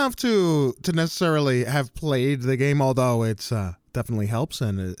have to necessarily have played the game, although it's definitely helps,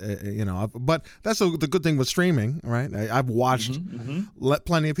 and but that's the good thing with streaming, right? I've watched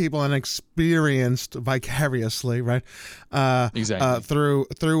plenty of people and experienced vicariously, right? Exactly.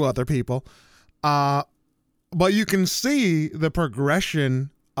 Through other people. But you can see the progression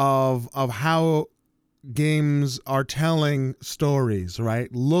of how games are telling stories, right?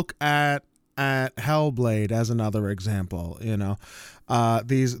 Look at Hellblade as another example.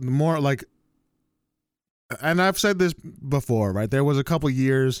 These more like, and I've said this before, right? There was a couple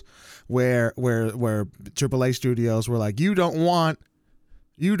years where AAA studios were like, you don't want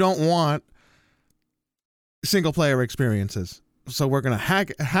single player experiences, so we're gonna hack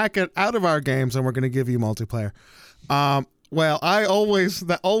it out of our games, and we're gonna give you multiplayer. Well,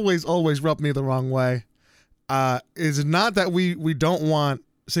 that always rubbed me the wrong way. Is not that we don't want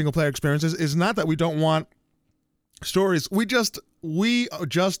single player experiences. Is not that we don't want stories. We just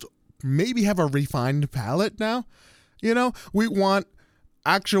maybe have a refined palette now. We want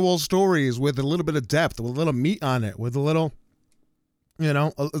actual stories with a little bit of depth, with a little meat on it, with a little.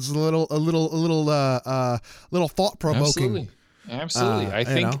 It's a little thought provoking. Absolutely.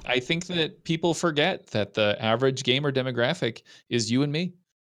 I think that people forget that the average gamer demographic is you and me.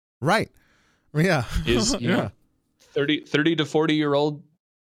 Right. Yeah. Is 30 to 40-year-old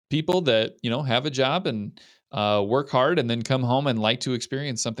people that, have a job and work hard and then come home and like to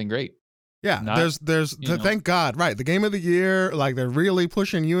experience something great. Yeah. There's thank God, right. The game of the year, like they're really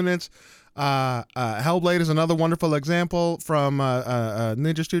pushing units. Hellblade is another wonderful example from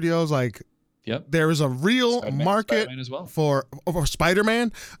Ninja Studios. Like, yep, there is a real market as well. for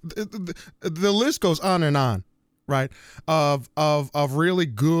Spider-Man. The list goes on and on, right? Of really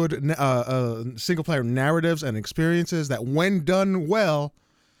good single player narratives and experiences that, when done well,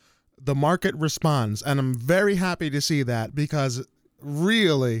 the market responds, and I'm very happy to see that, because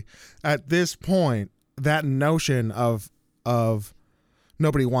really, at this point, that notion of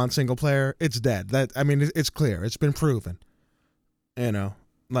nobody wants single player, it's dead. It's clear. It's been proven.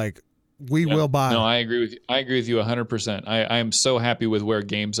 Like, we will buy. No, I agree with you. I agree with you 100%. I am so happy with where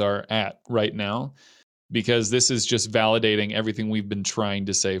games are at right now, because this is just validating everything we've been trying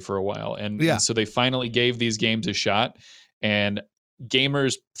to say for a while. And so they finally gave these games a shot, and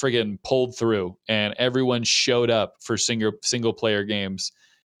gamers friggin' pulled through, and everyone showed up for single player games.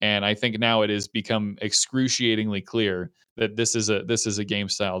 And I think now it has become excruciatingly clear that this is a game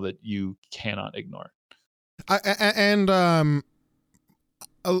style that you cannot ignore.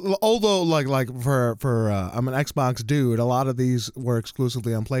 Although like for I'm an Xbox dude, a lot of these were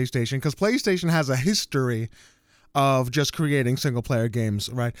exclusively on PlayStation, because PlayStation has a history of just creating single player games,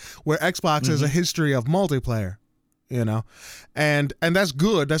 right? Where Xbox has a history of multiplayer, and that's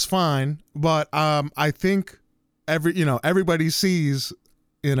good, that's fine. But I think everybody sees,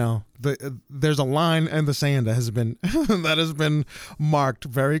 there's a line in the sand that has been marked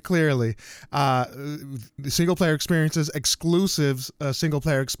very clearly. Single player experiences, exclusives, single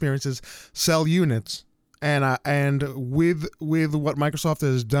player experiences sell units, and with what Microsoft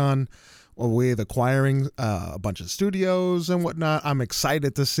has done with acquiring a bunch of studios and whatnot, I'm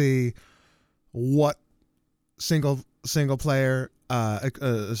excited to see what single player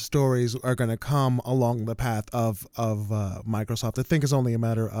stories are going to come along the path of Microsoft. I think it's only a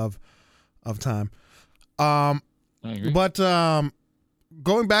matter of time. I agree. But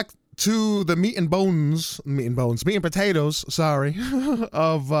going back to the meat and potatoes, sorry,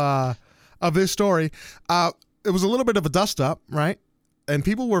 of this story, it was a little bit of a dust up, right? And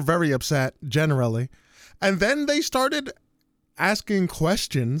people were very upset generally. And then they started asking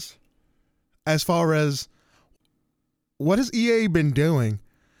questions as far as what has EA been doing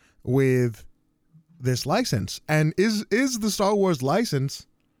with this license, and is the Star Wars license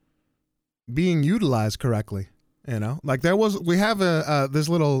being utilized correctly? You know, like we have this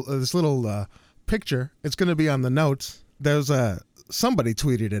little picture. It's going to be on the notes. There's somebody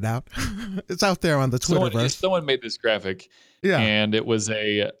tweeted it out. It's out there on the Twitterverse. Someone made this graphic. Yeah, and it was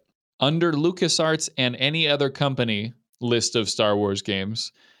a under LucasArts and any other company list of Star Wars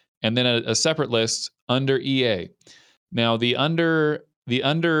games, and then a separate list under EA. Now the under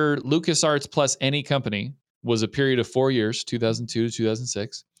LucasArts plus any company was a period of 4 years, 2002 to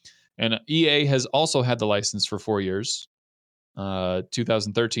 2006. And EA has also had the license for 4 years,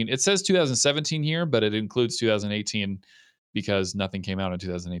 2013. It says 2017 here, but it includes 2018 because nothing came out in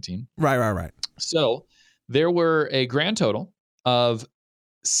 2018. Right. So there were a grand total of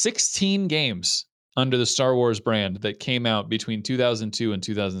 16 games under the Star Wars brand that came out between 2002 and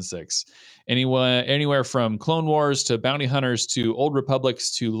 2006. Anywhere from Clone Wars to Bounty Hunters to Old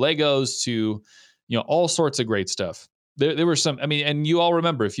Republics to Legos to, all sorts of great stuff. There were some, and you all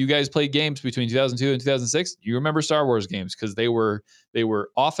remember, if you guys played games between 2002 and 2006, you remember Star Wars games because they were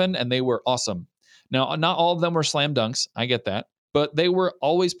often and they were awesome. Now, not all of them were slam dunks. I get that. But they were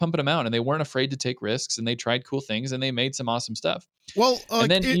always pumping them out, and they weren't afraid to take risks, and they tried cool things, and they made some awesome stuff. Well, and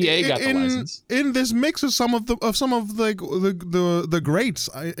then EA got the license in this mix of some of the greats,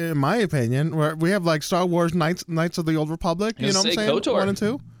 in my opinion. Where we have like Star Wars Knights of the Old Republic. You know what I'm saying? KOTOR. 1 and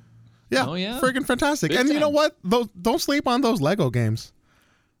 2. Yeah, freaking fantastic. Big and time. You know what? Don't sleep on those Lego games.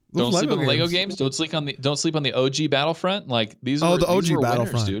 Don't sleep on the Lego games. Don't sleep on the OG Battlefront. Like these were the OG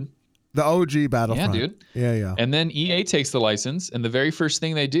Battlefront, winners, dude. The OG Battlefront. Yeah, dude. Yeah. And then EA takes the license, and the very first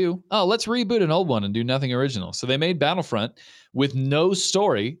thing they do, let's reboot an old one and do nothing original. So they made Battlefront with no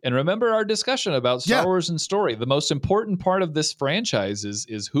story. And remember our discussion about Star Wars and story. The most important part of this franchise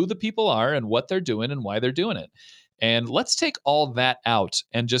is who the people are and what they're doing and why they're doing it. And let's take all that out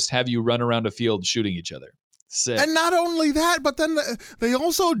and just have you run around a field shooting each other. Sick. And not only that, but then they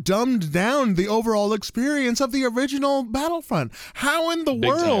also dumbed down the overall experience of the original Battlefront. How in the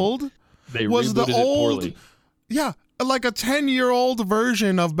world they was the old, it poorly. Yeah, like a 10-year-old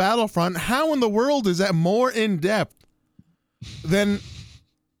version of Battlefront? How in the world is that more in depth than?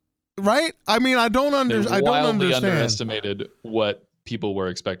 Right? I don't understand. I don't understand. Underestimated what people were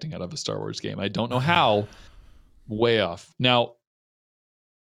expecting out of a Star Wars game. I don't know how. Way off. Now,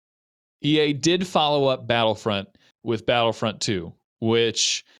 EA did follow up Battlefront with Battlefront 2,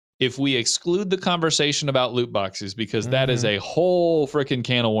 which, if we exclude the conversation about loot boxes, because that is a whole freaking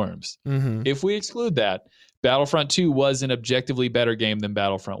can of worms. If we exclude that, Battlefront 2 was an objectively better game than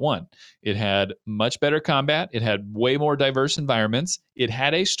Battlefront 1. It had much better combat. It had way more diverse environments. It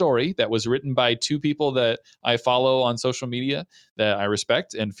had a story that was written by two people that I follow on social media that I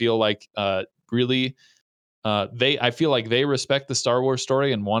respect and feel like really... I feel like they respect the Star Wars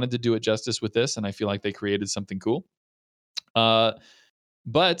story and wanted to do it justice with this, and I feel like they created something cool.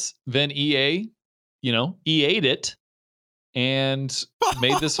 But then EA, EA'd it and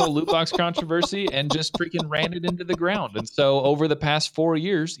made this whole loot box controversy and just freaking ran it into the ground. And so over the past 4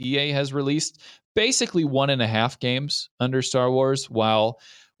 years, EA has released basically 1.5 games under Star Wars, while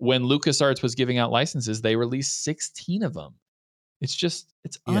when LucasArts was giving out licenses, they released 16 of them. It's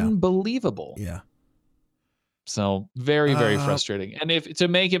unbelievable. Yeah. So very, very frustrating. And if to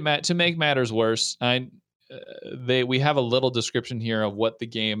make matters worse, we have a little description here of what the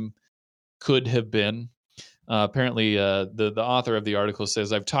game could have been. Apparently, the author of the article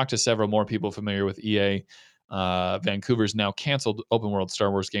says, I've talked to several more people familiar with EA, Vancouver's now canceled open world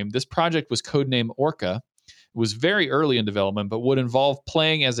Star Wars game. This project was codenamed Orca. It was very early in development, but would involve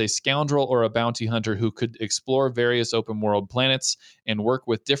playing as a scoundrel or a bounty hunter who could explore various open world planets and work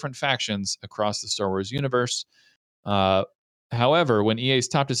with different factions across the Star Wars universe. However, when EA's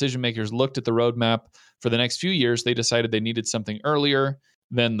top decision makers looked at the roadmap for the next few years, they decided they needed something earlier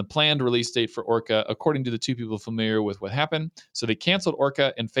than the planned release date for Orca, according to the two people familiar with what happened. So they canceled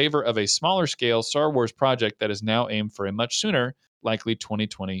Orca in favor of a smaller scale Star Wars project that is now aimed for a much sooner, likely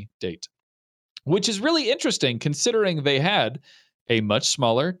 2020 date. Which is really interesting considering they had a much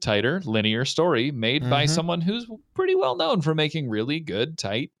smaller, tighter, linear story made by someone who's pretty well known for making really good,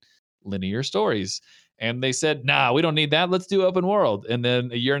 tight, linear stories. And they said, nah, we don't need that. Let's do open world. And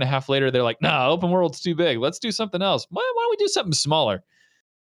then a year and a half later, they're like, nah, open world's too big. Let's do something else. Why don't we do something smaller?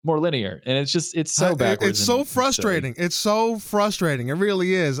 more linear, and it's so backwards. It's so frustrating. It's so frustrating. It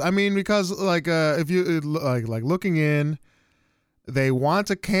really is. I mean, because like if you like looking in, they want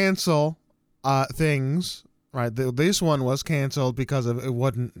to cancel things. Right, this one was canceled because of it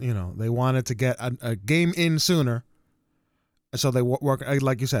wasn't. They wanted to get a game in sooner, so they work,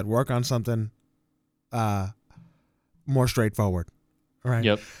 like you said, work on something more straightforward. Right.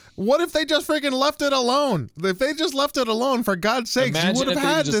 Yep. What if they just freaking left it alone? If they just left it alone, for God's sakes, you would have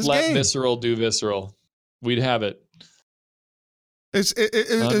had this game. Let Visceral do Visceral. We'd have it. It's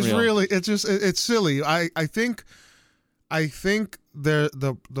really it's silly. I think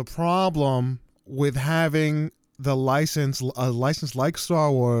the problem with having a license like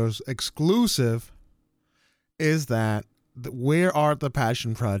Star Wars exclusive is that where are the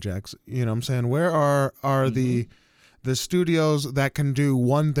passion projects? You know what I'm saying? Where are the studios that can do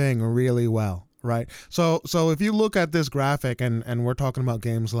one thing really well, right? So if you look at this graphic and we're talking about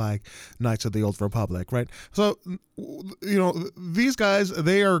games like Knights of the Old Republic, right? So, these guys,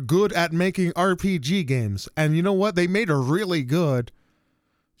 they are good at making RPG games. And you know what? They made a really good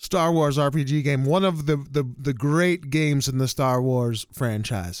Star Wars RPG game, one of the great games in the Star Wars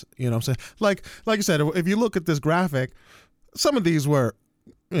franchise. You know what I'm saying? Like I said, if you look at this graphic, some of these were,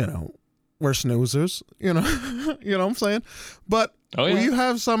 we're snoozers, you know what I'm saying? But when you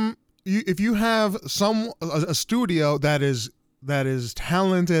have if you have a studio that is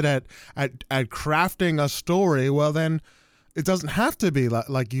talented at crafting a story, well then it doesn't have to be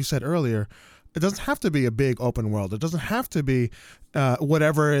like you said earlier. It doesn't have to be a big open world. It doesn't have to be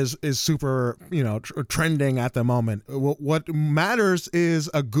whatever is super trending at the moment. What matters is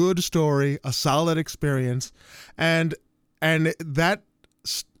a good story, a solid experience, and that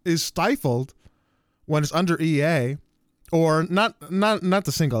is stifled when it's under EA, or not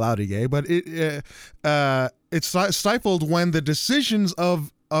to single out EA, but it's stifled when the decisions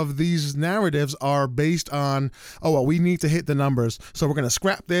of these narratives are based on, we need to hit the numbers, so we're going to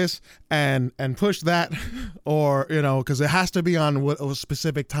scrap this and push that, or because it has to be on a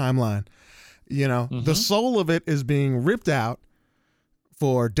specific timeline. The soul of it is being ripped out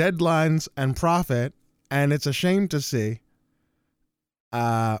for deadlines and profit, and it's a shame to see.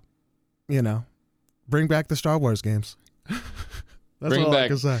 Bring back the Star Wars games. That's all I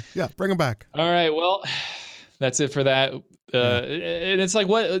can say. Yeah, bring them back. All right, well, that's it for that. And it's like,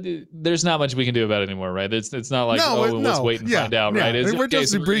 what? There's not much we can do about it anymore, right? It's not like let's wait and find out, right? We're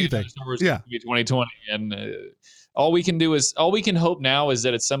just breathing. 2020, and all we can hope now is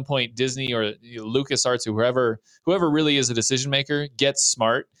that at some point Disney or LucasArts or whoever really is a decision maker gets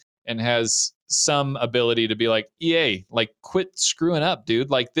smart and has some ability to be like, EA, like, quit screwing up, dude.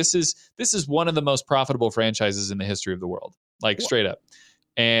 Like, this is one of the most profitable franchises in the history of the world, like, straight up.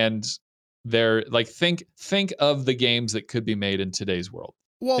 And they're like, think of the games that could be made in today's world.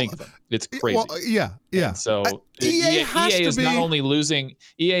 Think of them. It's crazy. Well, yeah. And so EA is not only losing.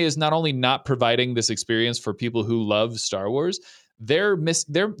 EA is not only not providing this experience for people who love Star Wars. They're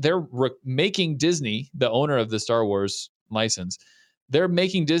making Disney, the owner of the Star Wars license, they're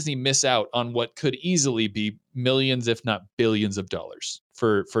making Disney miss out on what could easily be millions, if not billions of dollars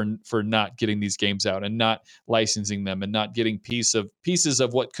for not getting these games out and not licensing them and not getting pieces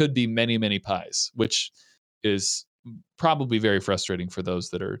of what could be many, many pies, which is probably very frustrating for those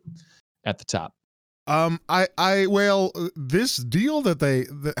that are at the top. This deal that they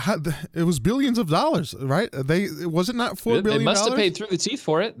had, it was billions of dollars, right? Was it not $4 billion? They must have paid through the teeth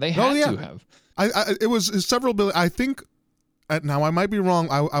for it. They had to have. It was several billion. I think. Now I might be wrong.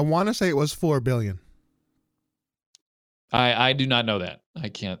 I want to say it was $4 billion. I do not know that. I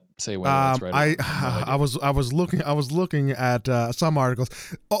can't say whether that's right. I was looking at some articles.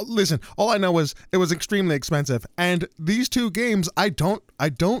 Oh, listen, all I know is it was extremely expensive, and these two games, I don't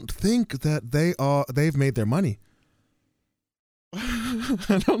think that they've made their money.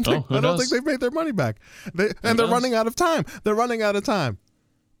 I don't think they've made their money back. They're running out of time.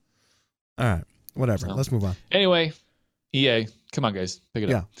 All right, whatever. Let's move on. Anyway. EA, come on, guys, pick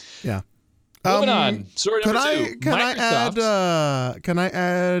it up. Yeah. Moving on. Story number 2. Can I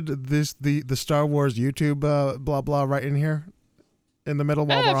add the Star Wars YouTube blah blah right in here, in the middle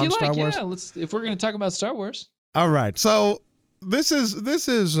while we're on Star Wars? Yeah, if we're going to talk about Star Wars. All right. So this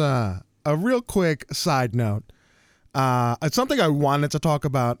is a real quick side note. It's something I wanted to talk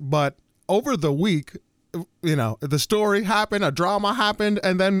about, but over the week, the story happened, a drama happened,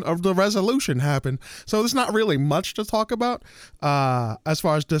 and then the resolution happened. So there's not really much to talk about as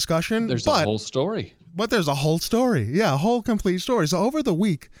far as discussion. There's a whole story. But there's a whole story. Yeah, a whole complete story. So over the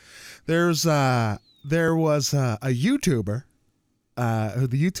week, there was a YouTuber. The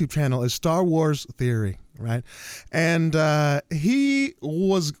YouTube channel is Star Wars Theory. right? And he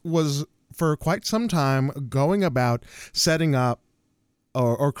was for quite some time going about setting up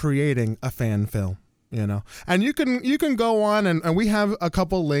or creating a fan film, you know. And you can go on and we have a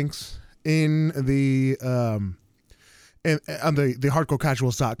couple links in the on the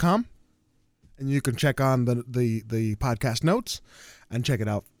hardcorecasuals.com, and you can check on the podcast notes and check it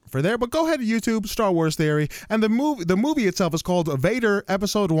out for there. But go ahead to YouTube, Star Wars Theory, and the movie itself is called Vader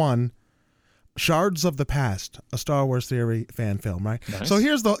Episode 1, Shards of the Past, a Star Wars Theory fan film, right? Nice. So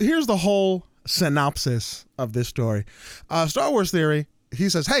here's the whole synopsis of this story. Star Wars Theory, he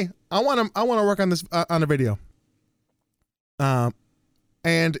says, "Hey, I want to work on this on a video."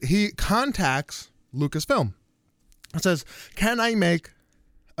 And he contacts Lucasfilm and says, "Can I make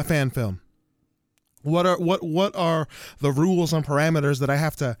a fan film? What are the rules and parameters that I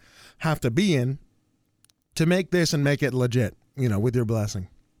have to be in to make this and make it legit, you know, with your blessing?"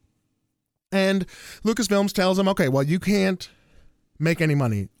 And Lucasfilms tells him, "Okay, well, you can't make any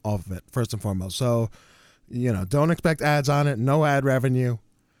money off of it, first and foremost. So, you know, don't expect ads on it, no ad revenue.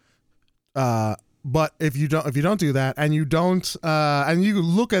 But if you don't do that, and you don't, and you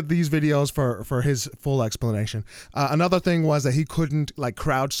look at these videos for his full explanation. Another thing was that he couldn't like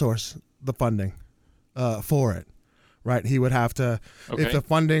crowdsource the funding for it, right? He would have to, if the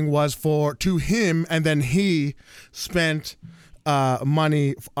funding was to him, and then he spent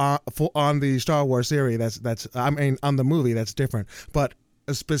money on the Star Wars series. That's on the movie, that's different. But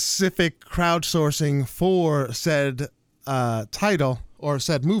a specific crowdsourcing for said title or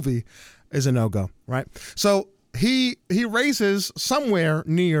said movie is a no-go, right? So he raises somewhere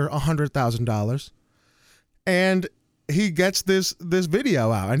near $100,000, and he gets this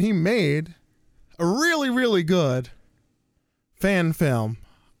video out, and he made a really, really good fan film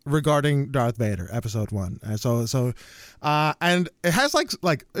regarding Darth Vader, Episode 1. And so and it has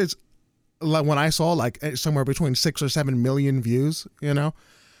like it's like when I saw like somewhere between 6 or 7 million views, you know,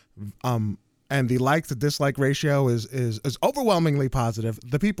 and the like to dislike ratio is overwhelmingly positive.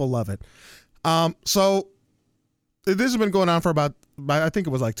 The people love it. So this has been going on for about I think it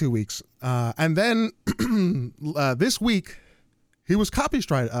was like 2 weeks, and then this week he was copy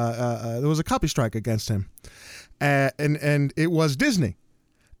strike. There was a copy strike against him, and it was Disney.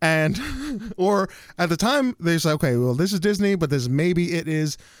 And or at the time they said, okay, well, this is Disney, but maybe it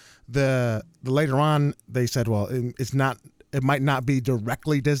is the later on they said, well, it's not. It might not be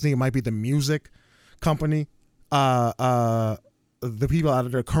directly Disney. It might be the music company. The people out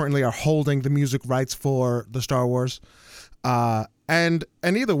there currently are holding the music rights for the Star Wars. And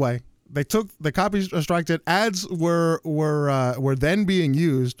either way, they took the copy strike. Ads were then being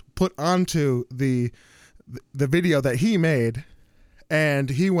used, put onto the video that he made. And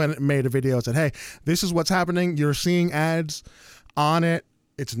he went and made a video and said, "Hey, this is what's happening. You're seeing ads on it.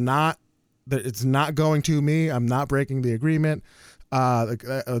 It's not going to me. I'm not breaking the agreement.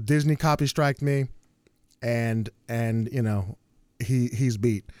 Disney copy striked me, and you know, he's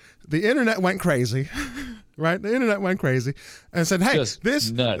beat." The internet went crazy, right? The internet went crazy and said, "Hey, just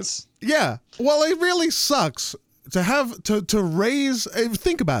this nuts." Yeah. Well, it really sucks to have to raise.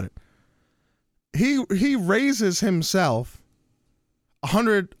 Think about it. He raises himself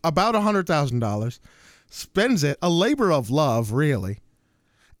about $100,000, spends it, a labor of love, really,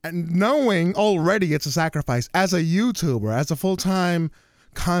 and knowing already it's a sacrifice as a YouTuber, as a full-time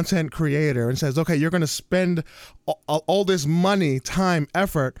content creator, and says, okay, you're going to spend all this money, time,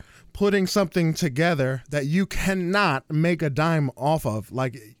 effort putting something together that you cannot make a dime off of.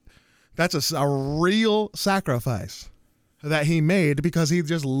 Like, that's a real sacrifice that he made because he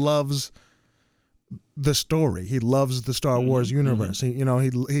just loves the story. He loves the Star Wars universe.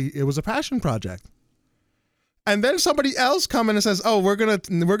 Mm-hmm. It was a passion project. And then somebody else come in and says, "Oh, we're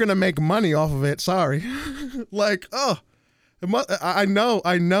gonna make money off of it." Sorry, like, I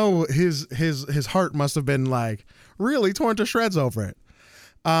know his heart must have been like really torn to shreds over it.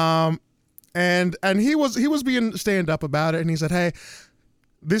 And he was being stand up about it, and he said, "Hey,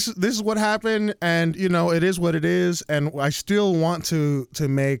 this is what happened, and you know it is what it is, and I still want to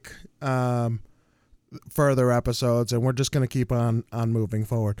make further episodes, and we're just going to keep on moving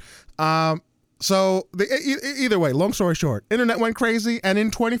forward." So either way, long story short, internet went crazy, and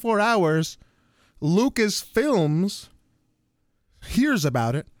in 24 hours, Lucasfilms hears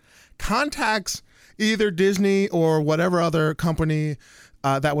about it, contacts either Disney or whatever other company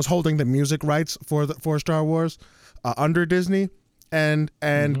that was holding the music rights for Star Wars under Disney, and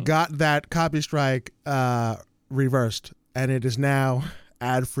got that copy strike reversed, and it is now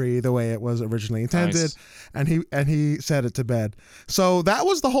ad-free the way it was originally intended. Nice. and he set it to bed. So that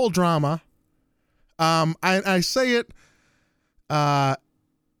was the whole drama. I say it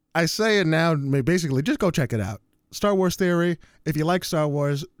I say it now, basically, just go check it out. Star Wars Theory. If you like Star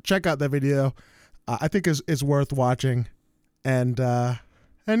Wars, check out that video. I think it's worth watching, and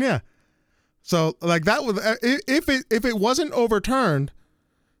yeah. So like that was if it wasn't overturned,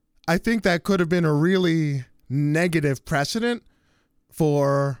 I think that could have been a really negative precedent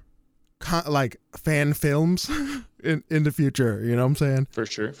for like fan films in the future. You know what I'm saying? For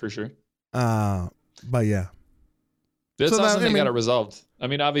sure. But yeah. That's awesome they got it resolved. I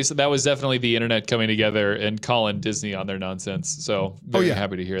mean, obviously, that was definitely the internet coming together and calling Disney on their nonsense. So very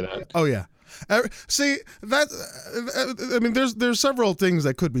happy to hear that. Oh, yeah. See, that I mean, there's several things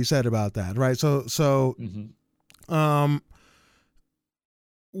that could be said about that, right? So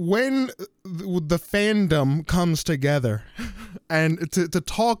when the fandom comes together and to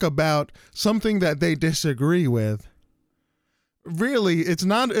talk about something that they disagree with, really, it's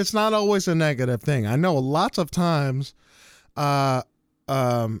not always a negative thing. I know lots of times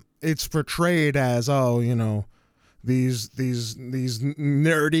it's portrayed as, these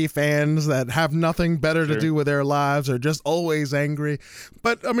nerdy fans that have nothing better to do with their lives are just always angry.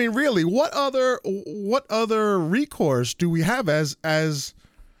 But I mean, really, what other recourse do we have as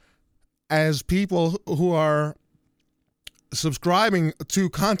people who are subscribing to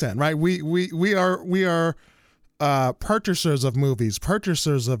content, right? We are purchasers of movies,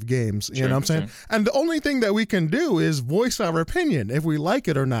 purchasers of games, you know what I'm saying? Sure. And the only thing that we can do is voice our opinion, if we like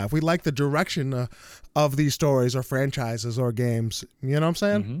it or not, if we like the direction of these stories or franchises or games, you know what I'm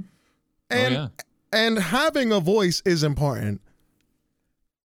saying? Mm-hmm. And having a voice is important.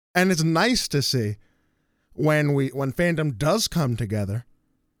 And it's nice to see when fandom does come together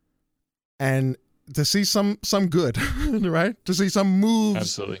and to see some good, right? To see some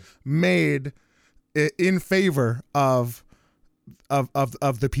moves made in favor of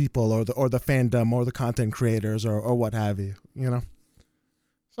the people or the fandom or the content creators or what have you, you know?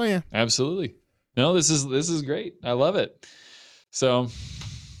 So yeah. Absolutely. No, this is great. I love it. So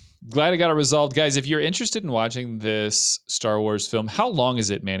glad I got it resolved. Guys, if you're interested in watching this Star Wars film, how long is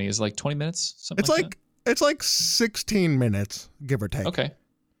it, Manny? Is it like 20 minutes? It's like 16 minutes, give or take. Okay.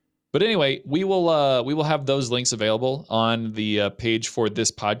 But anyway, we will have those links available on the page for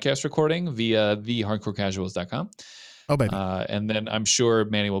this podcast recording via thehardcorecasuals.com. Oh, baby. And then I'm sure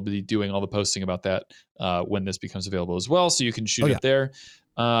Manny will be doing all the posting about that when this becomes available as well. So you can shoot it there.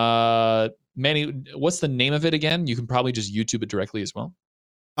 Manny, what's the name of it again? You can probably just YouTube it directly as well.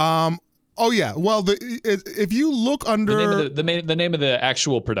 Oh yeah. Well, if you look under the name of the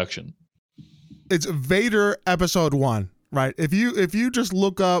actual production, it's Vader Episode 1. Right. If you just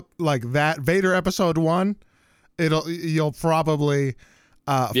look up like that Vader Episode 1, you'll probably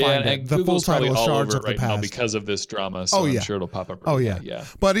find it. The full title is Shards of the Past now because of this drama. So I'm sure it'll pop up. Yeah.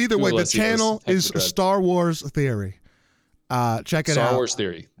 But either way, the channel is Star Wars Theory. Check it out. Star Wars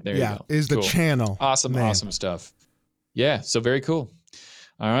Theory. There you go. Is the channel. Awesome stuff. Yeah. So very cool.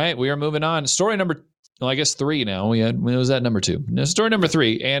 All right, we are moving on. Story number. Well, I guess 3 now. We was at number 2. No, story number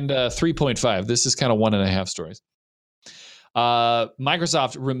 3 and 3.5. This is kind of 1.5 stories.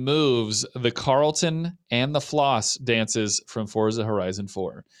 Microsoft removes the Carlton and the Floss dances from Forza Horizon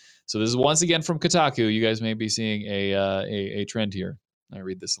 4. So this is once again from Kotaku. You guys may be seeing a trend here. I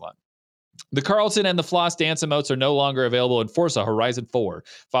read this a lot. The Carlton and the Floss dance emotes are no longer available in Forza Horizon 4,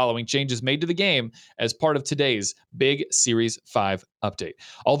 following changes made to the game as part of today's big Series 5 update.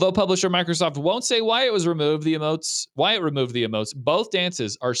 Although publisher Microsoft won't say why it removed the emotes, both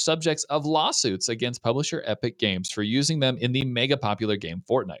dances are subjects of lawsuits against publisher Epic Games for using them in the mega popular game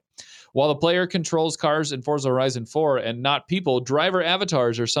Fortnite. While the player controls cars in Forza Horizon 4 and not people, driver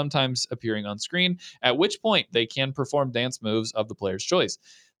avatars are sometimes appearing on screen, at which point they can perform dance moves of the player's choice.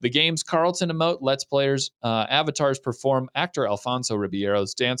 The game's Carlton emote lets players' avatars perform actor Alfonso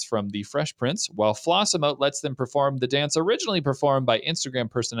Ribeiro's dance from The Fresh Prince, while Floss emote lets them perform the dance originally performed by Instagram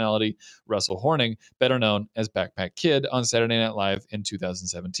personality Russell Horning, better known as Backpack Kid, on Saturday Night Live in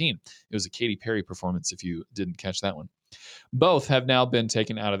 2017. It was a Katy Perry performance, if you didn't catch that one. Both have now been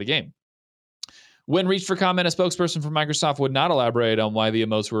taken out of the game. When reached for comment, a spokesperson for Microsoft would not elaborate on why the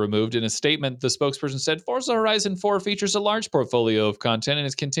emotes were removed. In a statement, the spokesperson said, Forza Horizon 4 features a large portfolio of content and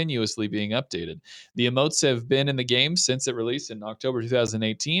is continuously being updated. The emotes have been in the game since it released in October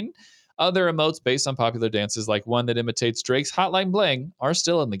 2018. Other emotes based on popular dances, like one that imitates Drake's Hotline Bling, are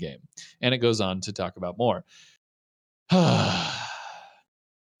still in the game. And it goes on to talk about more.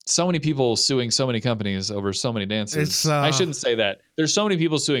 So many people suing so many companies over so many dances. I shouldn't say that. There's so many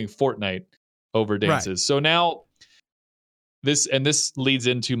people suing Fortnite over dances. Right. So now this leads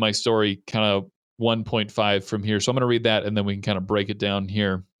into my story kind of 1.5 from here. So I'm going to read that and then we can kind of break it down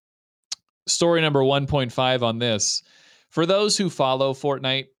here. Story number 1.5 on this. For those who follow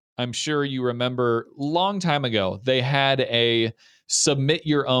Fortnite, I'm sure you remember long time ago, they had a submit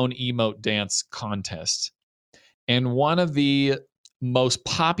your own emote dance contest. And one of the most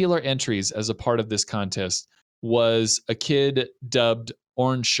popular entries as a part of this contest was a kid dubbed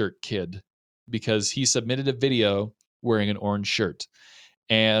Orange Shirt Kid because he submitted a video wearing an orange shirt.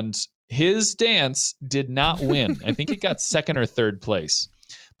 And his dance did not win. I think it got second or third place,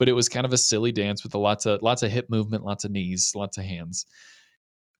 but it was kind of a silly dance with lots of hip movement, lots of knees, lots of hands.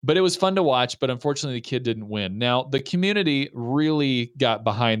 But it was fun to watch, but unfortunately the kid didn't win. Now, the community really got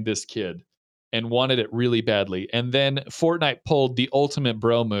behind this kid and wanted it really badly. And then Fortnite pulled the ultimate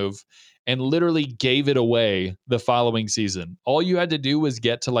bro move and literally gave it away the following season. All you had to do was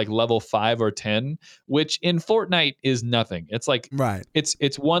get to like level 5 or 10, which in Fortnite is nothing. It's like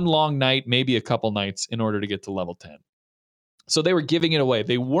it's one long night, maybe a couple nights in order to get to level 10. So they were giving it away.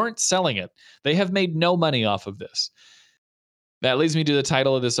 They weren't selling it. They have made no money off of this. That leads me to the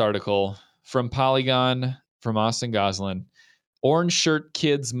title of this article from Polygon, from Austin Goslin. Orange Shirt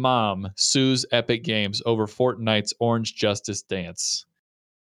Kid's mom sues Epic Games over Fortnite's Orange Justice dance.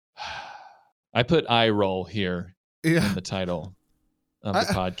 I put eye roll here in the title of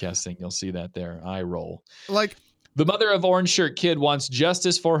the podcast thing. You'll see that there. Eye roll. Like, the mother of Orange Shirt Kid wants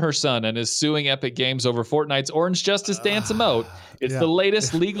justice for her son and is suing Epic Games over Fortnite's Orange Justice dance emote. It's the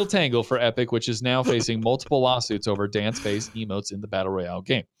latest legal tangle for Epic, which is now facing multiple lawsuits over dance-based emotes in the Battle Royale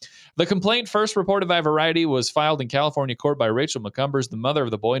game. The complaint, first reported by Variety, was filed in California court by Rachel McCumbers, the mother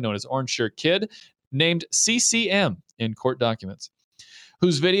of the boy known as Orange Shirt Kid, named CCM in court documents,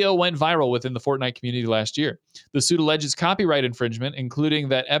 whose video went viral within the Fortnite community last year. The suit alleges copyright infringement, including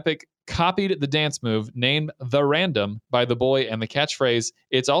that Epic copied the dance move named The Random by the boy and the catchphrase,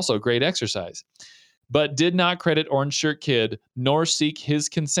 "It's also great exercise," but did not credit Orange Shirt Kid nor seek his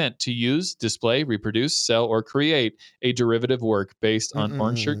consent to use, display, reproduce, sell, or create a derivative work based on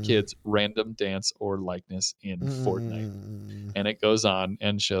Orange Shirt Kid's random dance or likeness in Fortnite. And it goes on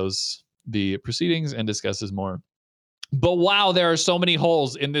and shows the proceedings and discusses more. But wow, there are so many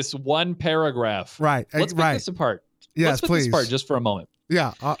holes in this one paragraph. Right. Let's pick this apart. Yes, Let's pick please. this apart just for a moment.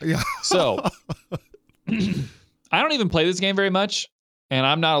 Yeah. So I don't even play this game very much, and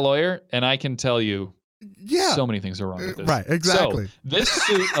I'm not a lawyer, and I can tell you so many things are wrong with this. Right, exactly. So this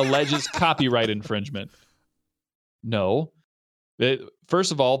suit alleges copyright infringement. No.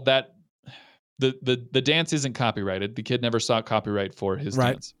 First of all, that the dance isn't copyrighted. The kid never sought copyright for his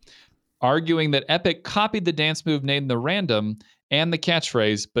dance. Arguing that Epic copied the dance move named The Random and the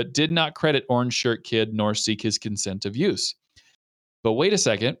catchphrase, but did not credit Orange Shirt Kid nor seek his consent of use. But wait a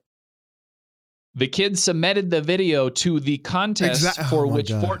second. The kid submitted the video to the contest for which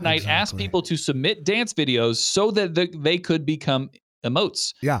Fortnite asked people to submit dance videos so that they could become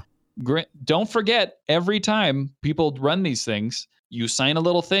emotes. Yeah. Don't forget, every time people run these things, you sign a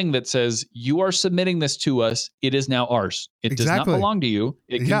little thing that says, you are submitting this to us. It is now ours. It does not belong to you.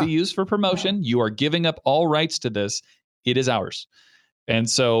 It can be used for promotion. You are giving up all rights to this. It is ours. And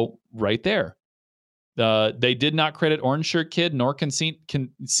so right there, they did not credit Orange Shirt Kid nor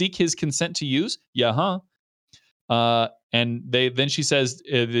seek his consent to use. And then she says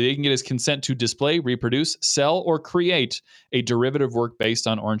they can get his consent to display, reproduce, sell, or create a derivative work based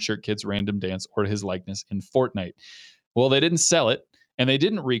on Orange Shirt Kid's random dance or his likeness in Fortnite. Well, they didn't sell it and they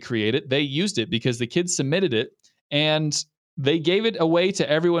didn't recreate it. They used it because the kids submitted it and they gave it away to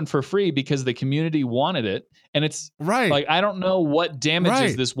everyone for free because the community wanted it. And it's like, I don't know what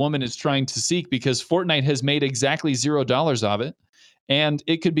damages this woman is trying to seek because Fortnite has made exactly $0 of it. And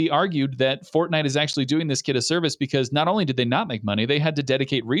it could be argued that Fortnite is actually doing this kid a service because not only did they not make money, they had to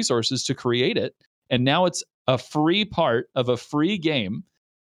dedicate resources to create it. And now it's a free part of a free game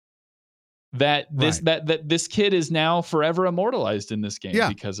that this kid is now forever immortalized in this game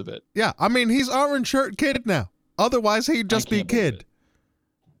because of it. Yeah. I mean, he's Orange Shirt Kid now. Otherwise, he'd just be Kid.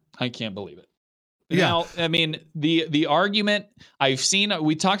 I can't believe it. Now, I mean, the argument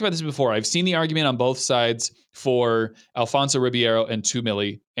we talked about this before. I've seen the argument on both sides for Alfonso Ribeiro and 2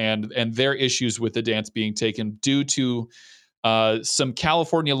 Milli and their issues with the dance being taken due to some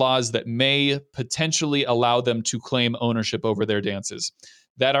California laws that may potentially allow them to claim ownership over their dances.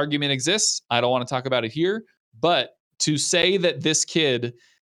 That argument exists. I don't want to talk about it here, but to say that this kid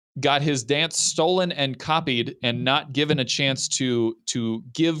got his dance stolen and copied and not given a chance to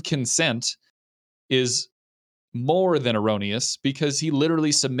give consent is more than erroneous because he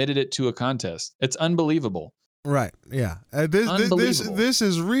literally submitted it to a contest. It's unbelievable. Right. Yeah. This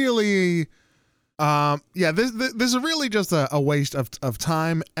is really, this is really just a waste of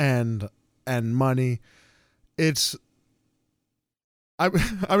time and money. It's,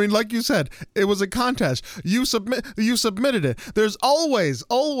 I mean, like you said, it was a contest. You submitted it. There's always,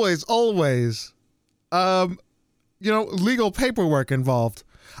 legal paperwork involved.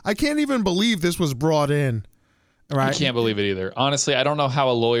 I can't even believe this was brought in. Right? I can't believe it either. Honestly, I don't know how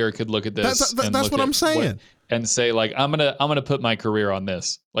a lawyer could look at this. That's what I'm saying. And say like, I'm gonna put my career on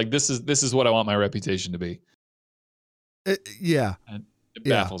this. Like this is what I want my reputation to be. Yeah. And it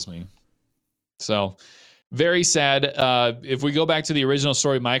baffles me. So very sad. If we go back to the original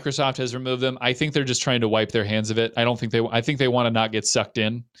story, Microsoft has removed them. I think they're just trying to wipe their hands of it. I think they want to not get sucked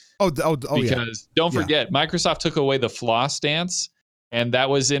in. Because don't forget, Microsoft took away the floss dance, and that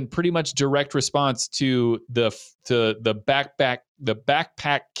was in pretty much direct response to the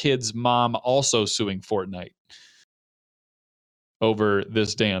backpack kid's mom also suing Fortnite over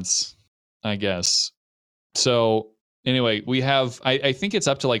this dance, I guess. So anyway, we have, I think it's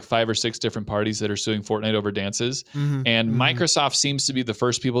up to like 5 or 6 different parties that are suing Fortnite over dances. And Microsoft seems to be the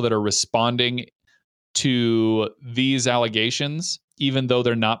first people that are responding to these allegations, even though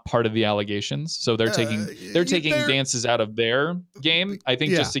they're not part of the allegations. So they're taking dances out of their game, I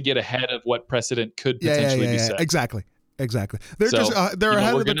think, just to get ahead of what precedent could potentially be set. Exactly. They're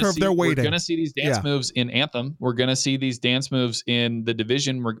ahead of the curve. They're waiting. We're going to see these dance moves in Anthem. We're going to see these dance moves in The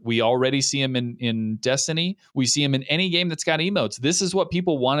Division. We already see them in Destiny. We see them in any game that's got emotes. This is what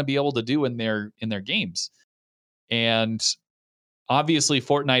people want to be able to do in their games. And obviously,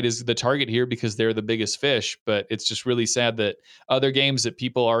 Fortnite is the target here because they're the biggest fish. But it's just really sad that other games that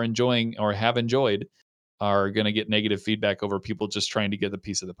people are enjoying or have enjoyed are going to get negative feedback over people just trying to get a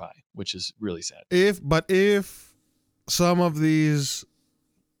piece of the pie, which is really sad. If some of these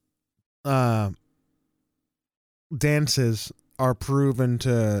dances are proven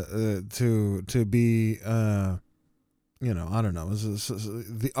to be I don't know,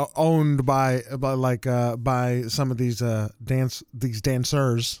 owned by some of these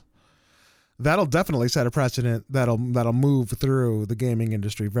dancers, that'll definitely set a precedent that'll move through the gaming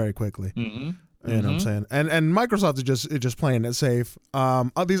industry very quickly. You know what I'm saying? And Microsoft is just playing it safe.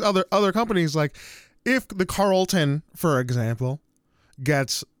 These other companies, like, if the Carlton, for example,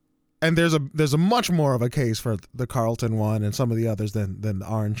 gets, and there's a much more of a case for the Carlton one and some of the others than the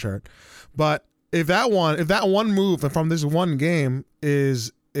orange shirt, but if that one move from this one game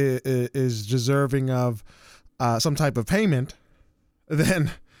is deserving of some type of payment, then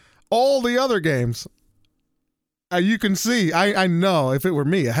all the other games, you can see. I know if it were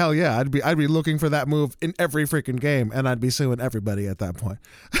me, hell yeah, I'd be looking for that move in every freaking game, and I'd be suing everybody at that point.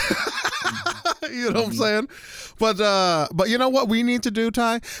 You know what I'm saying? But you know what we need to do,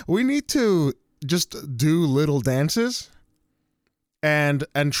 Ty? We need to just do little dances and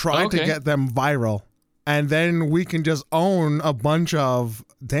try to get them viral. And then we can just own a bunch of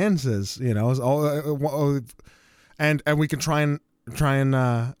dances, you know, and we can try and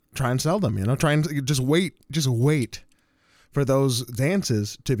sell them, you know, try and just wait for those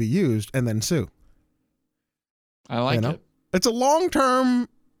dances to be used and then sue. I like it. It's a long-term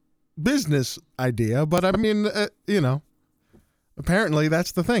business idea, but I mean, apparently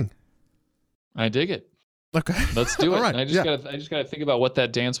that's the thing. I dig it. Okay, let's do it. Right. I just gotta think about what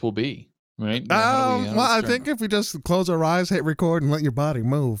that dance will be. Right. I think if we just close our eyes, hit record, and let your body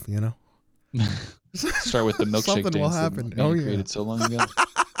move, you know. Start with the milkshake Something dance will happen. that man created so long ago.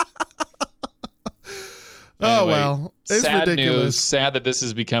 Anyway, well, it's sad ridiculous. News. Sad that this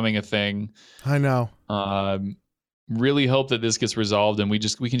is becoming a thing. I know. Really hope that this gets resolved and we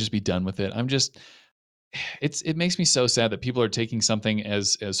can just be done with it. It makes me so sad that people are taking something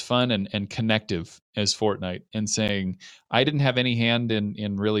as fun and connective as Fortnite and saying, I didn't have any hand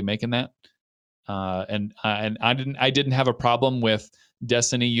in really making that. And I didn't have a problem with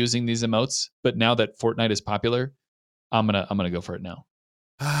Destiny using these emotes, but now that Fortnite is popular, I'm gonna go for it now.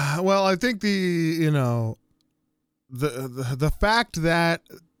 Well, I think the fact that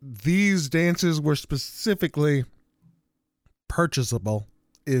these dances were specifically purchasable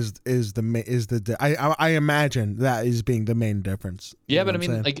I imagine that is being the main difference. Yeah, but I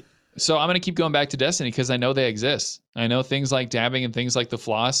mean, so I'm going to keep going back to Destiny because I know they exist. I know things like dabbing and things like the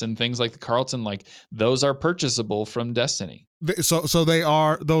floss and things like the Carlton, like those are purchasable from Destiny. So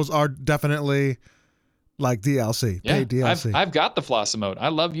those are definitely like DLC, paid DLC. I've got the floss emote. I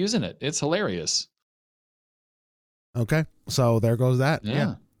love using it. It's hilarious. Okay, so there goes that.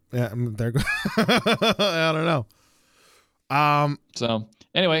 Yeah. There goes. I don't know. So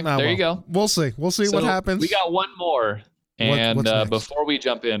anyway, you go. We'll see what happens. We got one more. And before we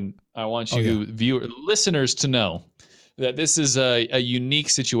jump in, I want you listeners to know that this is a unique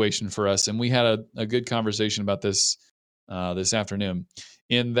situation for us. And we had a good conversation about this afternoon,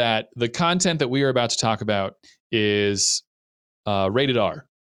 in that the content that we are about to talk about is rated R.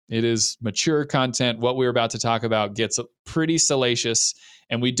 It is mature content. What we're about to talk about gets pretty salacious,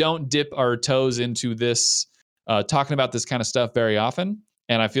 and we don't dip our toes into this, talking about this kind of stuff very often.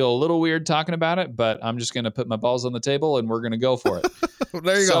 And I feel a little weird talking about it, but I'm just going to put my balls on the table and we're going to go for it.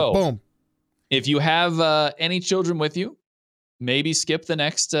 There you go. Boom. If you have any children with you, maybe skip the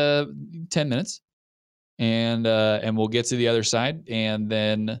next 10 minutes and we'll get to the other side. And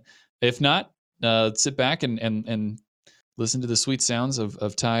then if not, sit back and listen to the sweet sounds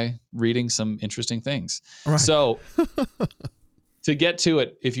of Ty reading some interesting things. Right. So to get to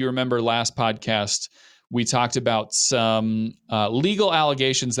it, if you remember last podcast, we talked about some legal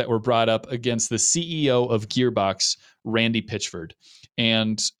allegations that were brought up against the CEO of Gearbox, Randy Pitchford.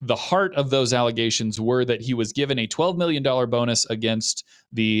 And the heart of those allegations were that he was given a $12 million bonus against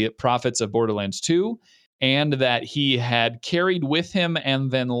the profits of Borderlands 2, and that he had carried with him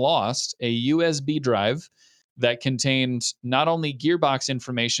and then lost a USB drive that contained not only Gearbox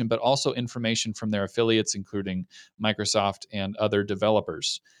information, but also information from their affiliates, including Microsoft and other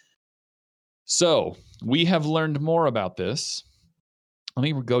developers. So we have learned more about this. Let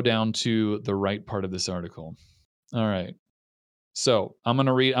me go down to the right part of this article. All right. So I'm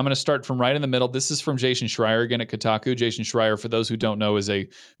going to start from right in the middle. This is from Jason Schreier again at Kotaku. Jason Schreier, for those who don't know, is a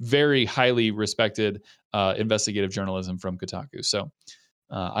very highly respected investigative journalism from Kotaku. So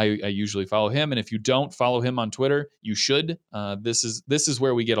I usually follow him. And if you don't follow him on Twitter, you should. This is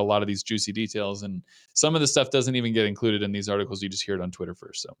where we get a lot of these juicy details. And some of the stuff doesn't even get included in these articles. You just hear it on Twitter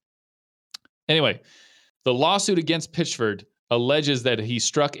first. So anyway, the lawsuit against Pitchford alleges that he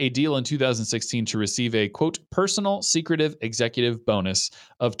struck a deal in 2016 to receive a, quote, personal secretive executive bonus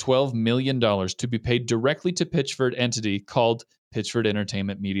of $12 million to be paid directly to Pitchford entity called Pitchford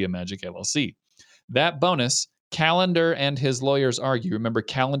Entertainment Media Magic LLC. That bonus, Callender and his lawyers argue. Remember,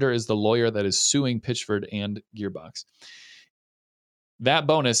 Callender is the lawyer that is suing Pitchford and Gearbox. That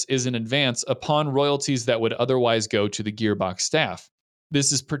bonus is in advance upon royalties that would otherwise go to the Gearbox staff.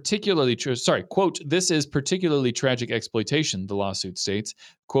 This is particularly quote, this is particularly tragic exploitation, the lawsuit states,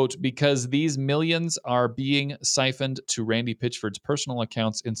 quote, because these millions are being siphoned to Randy Pitchford's personal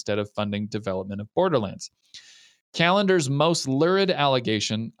accounts instead of funding development of Borderlands. Callender's most lurid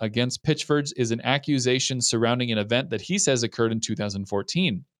allegation against Pitchford's is an accusation surrounding an event that he says occurred in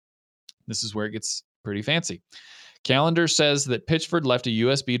 2014. This is where it gets pretty fancy. Callender says that Pitchford left a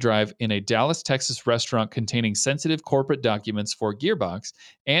USB drive in a Dallas, Texas restaurant containing sensitive corporate documents for Gearbox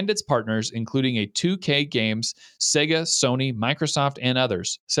and its partners, including a 2K Games, Sega, Sony, Microsoft, and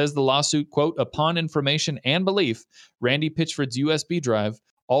others. Says the lawsuit, quote, upon information and belief, Randy Pitchford's USB drive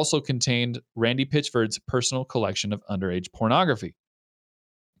also contained Randy Pitchford's personal collection of underage pornography.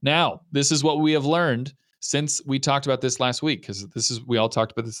 Now, this is what we have learned since we talked about this last week, because we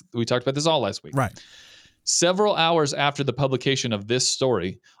talked about this all last week. Right. Several hours after the publication of this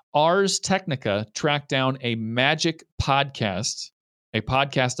story, Ars Technica tracked down a magic podcast, a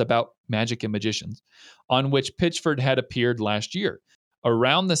podcast about magic and magicians, on which Pitchford had appeared last year.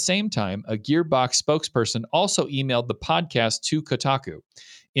 Around the same time, a Gearbox spokesperson also emailed the podcast to Kotaku.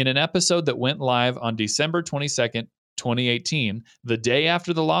 In an episode that went live on December 22nd, 2018, the day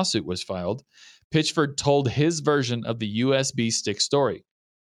after the lawsuit was filed, Pitchford told his version of the USB stick story.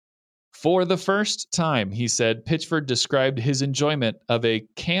 For the first time, he said, Pitchford described his enjoyment of a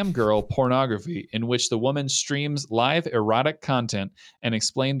camgirl pornography in which the woman streams live erotic content and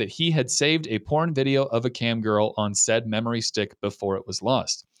explained that he had saved a porn video of a camgirl on said memory stick before it was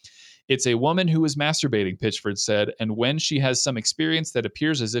lost. It's a woman who is masturbating, Pitchford said, and when she has some experience that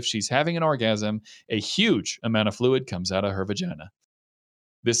appears as if she's having an orgasm, a huge amount of fluid comes out of her vagina.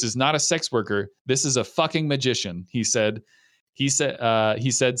 This is not a sex worker. This is a fucking magician, he said. He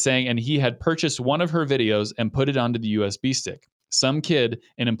said, saying, and he had purchased one of her videos and put it onto the USB stick. Some kid,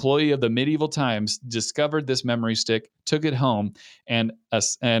 an employee of the medieval times, discovered this memory stick, took it home, and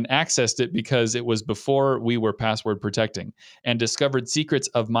accessed it because it was before we were password protecting, and discovered secrets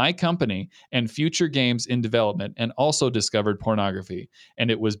of my company and future games in development, and also discovered pornography. And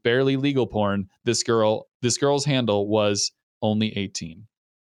it was barely legal porn. This girl's handle was only 18.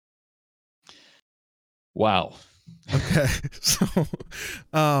 Wow. Okay, so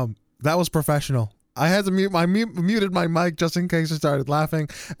that was professional. I had to muted my mic just in case I started laughing,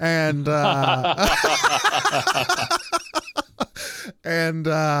 and and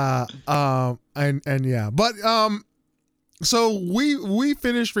yeah. But so we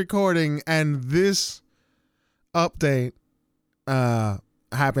finished recording, and this update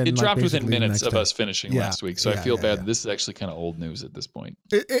happened. It dropped within minutes of us finishing last week, so I feel bad. Yeah. This is actually kind of old news at this point.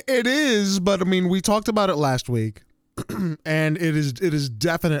 It is, but I mean, we talked about it last week, and it is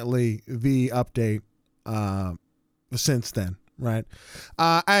definitely the update since then, right?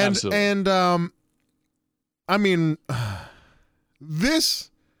 Absolutely. I mean, this.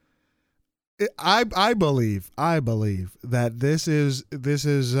 I believe that this is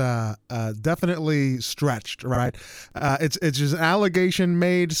definitely stretched, right? It's just an allegation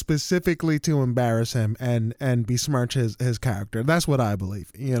made specifically to embarrass him and besmirch his character. That's what I believe.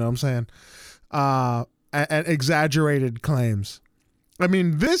 You know what I'm saying? And exaggerated claims. I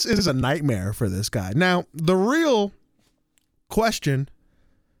mean, this is a nightmare for this guy. Now, the real question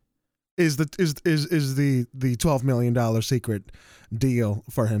is the $12 million secret deal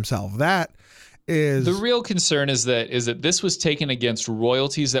for himself. That is the real concern is that this was taken against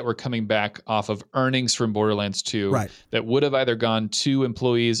royalties that were coming back off of earnings from Borderlands 2 right. that would have either gone to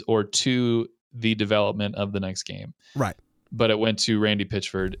employees or to the development of the next game. Right. But it went to Randy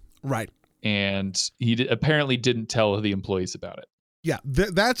Pitchford. Right. And he apparently didn't tell the employees about it. Yeah,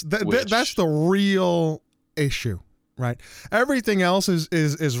 that's the real issue. Right. Everything else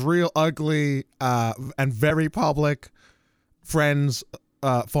is real ugly and very public. Friends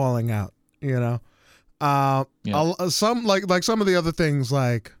falling out, you know. Some like some of the other things,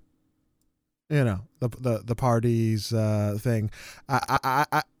 like, you know, the parties thing.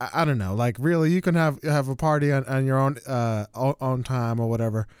 I don't know. Like, really, you can have a party on your own time or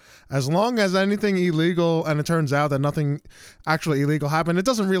whatever, as long as anything illegal and it turns out that nothing actually illegal happened. It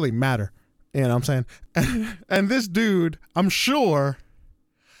doesn't really matter. You know what I'm saying? And this dude, I'm sure.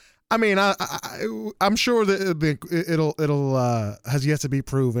 I mean, I'm sure that it'll has yet to be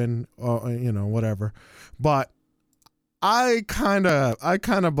proven, or, you know, whatever. But I kind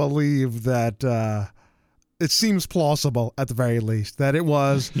of believe that it seems plausible at the very least that it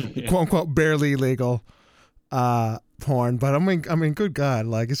was quote unquote barely legal porn. But I mean, good God,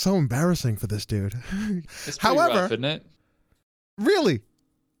 like, it's so embarrassing for this dude. It's pretty rough, isn't it? Really.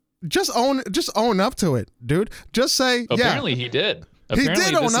 Just own up to it, dude. Just say, apparently he did. Apparently he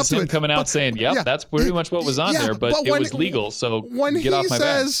did own up to him it. coming out saying, "Yep, yeah, that's pretty much what was on there," but it was legal. So get off my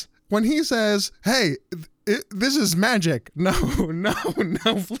back. When he says, "Hey, this is magic," no,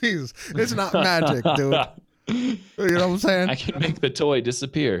 please, it's not magic, dude. You know what I'm saying? I can make the toy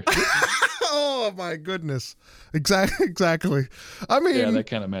disappear. Oh my goodness! Exactly. I mean, yeah, that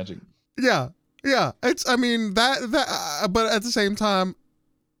kind of magic. Yeah. It's. I mean that. But at the same time,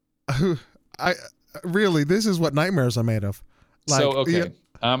 I really, this is what nightmares are made of. Like, so okay,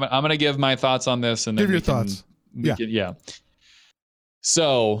 I'm gonna give my thoughts on this, and then give your thoughts. Yeah.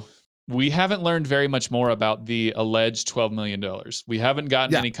 So we haven't learned very much more about the alleged $12 million. We haven't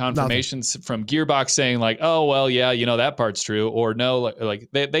gotten any confirmations from Gearbox saying like, oh well, yeah, you know, that part's true, or no, like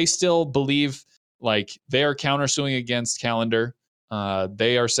they still believe, like, they are countersuing against Calendar.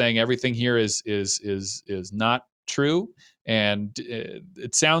 They are saying everything here is not true, and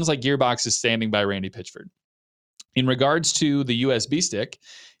it sounds like Gearbox is standing by Randy Pitchford. In regards to the USB stick,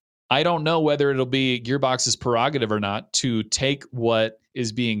 I don't know whether it'll be Gearbox's prerogative or not to take what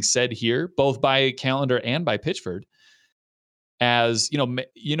is being said here, both by Calendar and by Pitchford, as,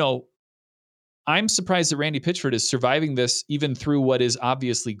 you know, I'm surprised that Randy Pitchford is surviving this even through what is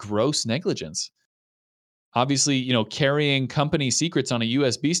obviously gross negligence. Obviously, you know, carrying company secrets on a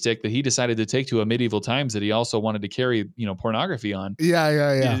USB stick that he decided to take to a medieval times that he also wanted to carry, you know, pornography on.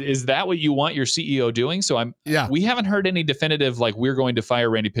 Yeah. Is that what you want your CEO doing? So we haven't heard any definitive, like, we're going to fire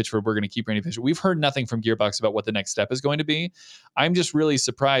Randy Pitchford, we're going to keep Randy Pitchford. We've heard nothing from Gearbox about what the next step is going to be. I'm just really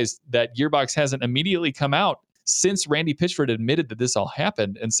surprised that Gearbox hasn't immediately come out since Randy Pitchford admitted that this all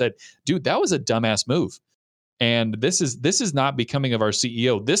happened and said, dude, that was a dumbass move. And this is not becoming of our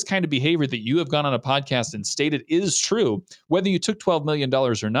CEO. This kind of behavior that you have gone on a podcast and stated is true, whether you took $12 million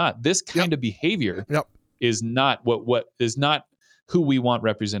or not. This kind of behavior is not what is not who we want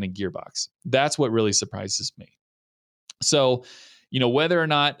representing Gearbox. That's what really surprises me. So, you know, whether or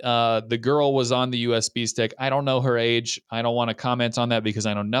not the girl was on the USB stick, I don't know her age. I don't want to comment on that because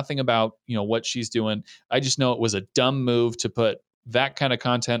I know nothing about, you know, what she's doing. I just know it was a dumb move to put that kind of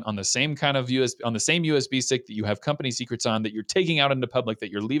content on the same kind of USB stick that you have company secrets on, that you're taking out into public, that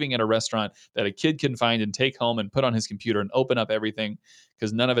you're leaving at a restaurant, that a kid can find and take home and put on his computer and open up everything,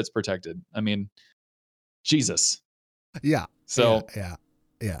 because none of it's protected. I mean, Jesus. Yeah. So yeah.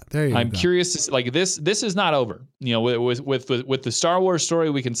 There you go. I'm curious to see, like, this is not over. You know, with the Star Wars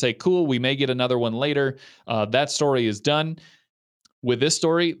story, we can say, cool, we may get another one later. That story is done. With this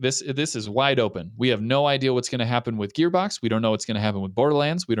story, this is wide open. We have no idea what's going to happen with Gearbox. We don't know what's going to happen with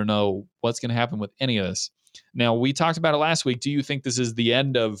Borderlands. We don't know what's going to happen with any of this. Now, we talked about it last week. Do you think this is the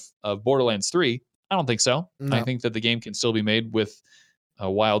end of Borderlands 3? I don't think so. No. I think that the game can still be made with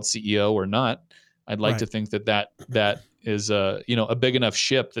a wild CEO or not. I'd like to think that is a big enough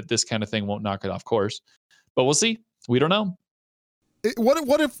ship that this kind of thing won't knock it off course. But we'll see. We don't know.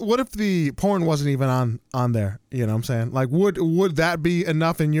 What if the porn wasn't even on there? You know what I'm saying? Like, would that be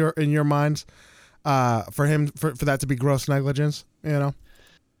enough in your minds for him for that to be gross negligence? You know,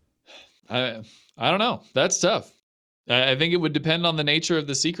 I don't know. That's tough. I think it would depend on the nature of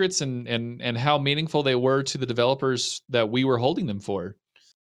the secrets and how meaningful they were to the developers that we were holding them for.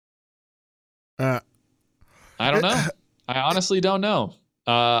 I don't know. I honestly don't know.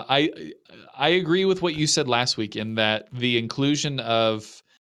 I agree with what you said last week in that the inclusion of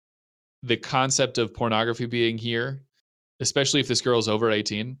the concept of pornography being here, especially if this girl is over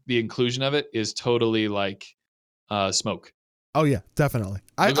 18, the inclusion of it is totally like smoke. Oh yeah, definitely.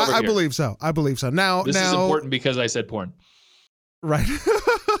 I believe so. I believe so. Now this is important because I said porn. Right.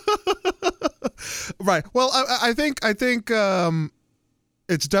 Right. Well, I think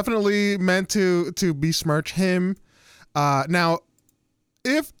it's definitely meant to besmirch him. Now,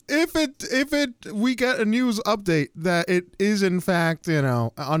 if we get a news update that it is in fact,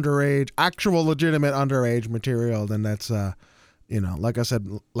 underage, actual legitimate underage material, then that's like I said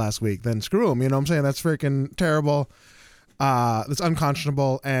last week, then screw him. You know what I'm saying? That's freaking terrible. That's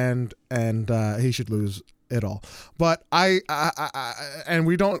unconscionable, and he should lose it all. But I and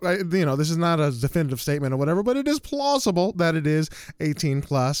we don't, this is not a definitive statement or whatever, but it is plausible that it is 18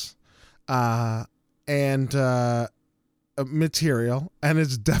 plus, and material, and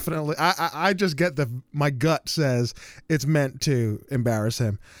it's definitely. I just get my gut says it's meant to embarrass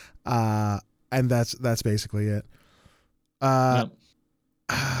him, and that's basically it. Yep.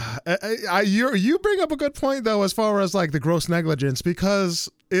 You bring up a good point though, as far as like the gross negligence, because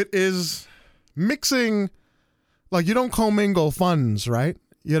it is mixing, like you don't commingle funds, right?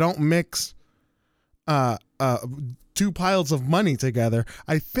 You don't mix two piles of money together.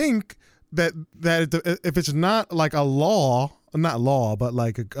 I think that if it's not like a law, not law, but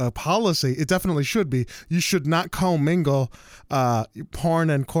like a policy, it definitely should be. You should not commingle porn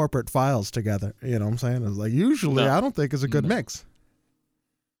and corporate files together. You know what I'm saying? It's like usually I don't think it's a good mix.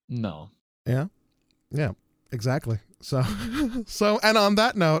 No. Yeah. Yeah, exactly. So and on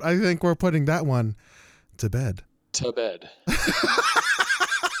that note, I think we're putting that one to bed. To bed.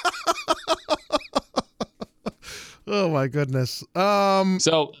 Oh my goodness.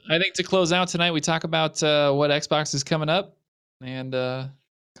 So I think to close out tonight, we talk about what Xbox is coming up and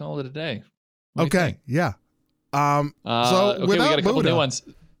call it a day. Okay. Yeah. So okay, we got a couple Buddha. new ones.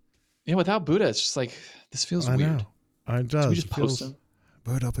 Yeah, without Buddha, it's just like this feels weird. Know. It does. So we just post him.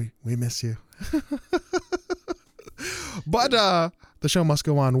 Buddha, we miss you. But the show must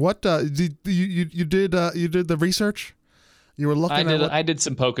go on. What did you did the research? You were looking I did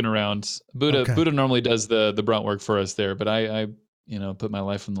some poking around. Buddha normally does the brunt work for us there, but I put my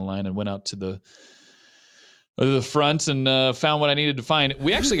life on the line and went out to the front and found what I needed to find.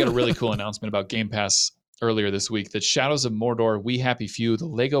 We actually got a really cool announcement about Game Pass earlier this week that Shadows of Mordor, We Happy Few, the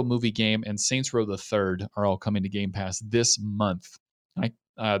Lego Movie game, and Saints Row the Third are all coming to Game Pass this month.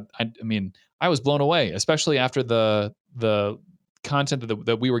 I mean, I was blown away, especially after the content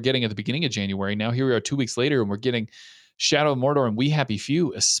that we were getting at the beginning of January. Now here we are 2 weeks later, and we're getting Shadow of Mordor and We Happy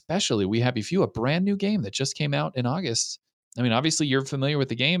Few, especially We Happy Few, a brand new game that just came out in August. I mean, obviously you're familiar with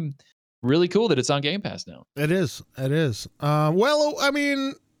the game. Really cool that it's on Game Pass now. It is. Well, I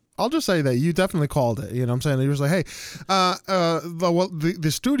mean, I'll just say that you definitely called it. You know what I'm saying? He was like, hey,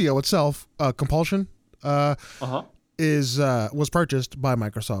 the studio itself, Compulsion, was purchased by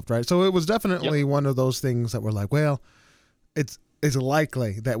Microsoft, right? So it was definitely one of those things that were like, well, it's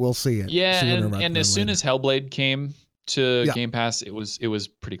likely that we'll see it. Yeah, and as soon as Hellblade came to Game Pass, it was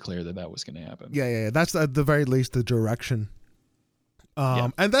pretty clear that was going to happen. Yeah. That's at the very least the direction.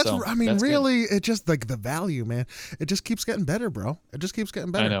 And that's, that's really, good. It just like the value, man. It just keeps getting better, bro. It just keeps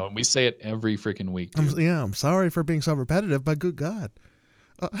getting better. I know, and we say it every freaking week. I'm sorry for being so repetitive, but good God.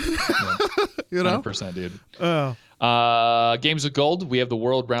 100%, dude. Games with Gold, we have the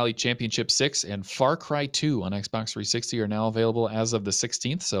World Rally Championship 6 and Far Cry 2 on Xbox 360 are now available as of the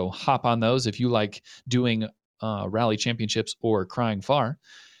 16th, so hop on those if you like doing rally championships or crying far.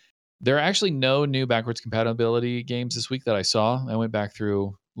 There are actually no new backwards compatibility games this week that I saw. I went back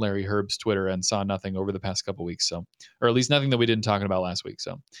through Larry Herb's Twitter and saw nothing over the past couple weeks, or at least nothing that we didn't talk about last week,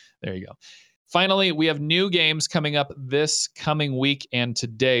 so there you go. Finally, we have new games coming up this coming week and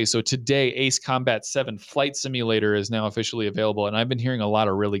today. So today, Ace Combat 7 Flight Simulator is now officially available, and I've been hearing a lot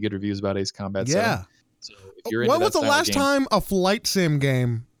of really good reviews about Ace Combat 7. Yeah. So if you're into when was the last time a flight sim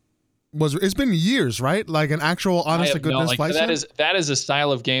game was? It's been years, right? Like an actual, honest to goodness flight sim? That is a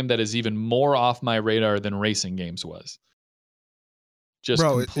style of game that is even more off my radar than racing games was. Just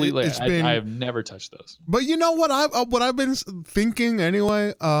completely. I have never touched those. But you know what I've been thinking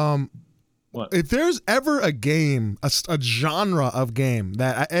anyway. What? If there's ever a game, a genre of game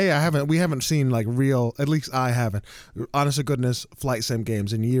that we haven't seen like real, at least I haven't, honest to goodness, flight sim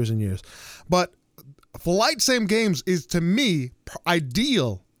games in years and years. But flight sim games is to me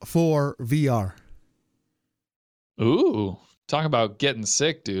ideal for VR. Ooh, talk about getting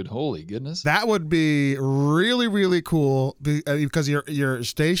sick, dude. Holy goodness. That would be really, really cool because you're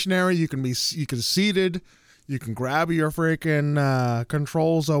stationary. You can seated. You can grab your freaking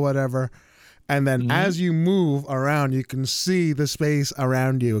controls or whatever. And then as you move around, you can see the space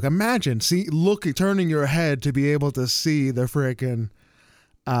around you. Imagine, turning your head to be able to see the freaking,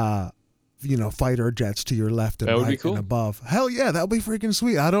 fighter jets to your left and right and above. Hell yeah, that would be freaking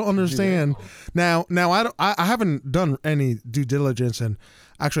sweet. I don't understand. Now I haven't done any due diligence and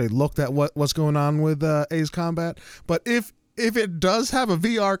actually looked at what's going on with Ace Combat. But if it does have a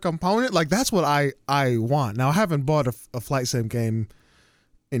VR component, like that's what I want. Now I haven't bought a flight sim game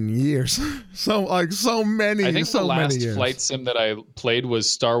in years. so many. I think so the last many years. flight sim that I played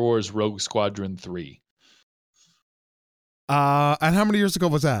was Star Wars Rogue Squadron 3. And how many years ago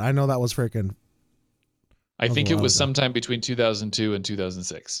was that? I know that was freaking. I think it was sometime between 2002 and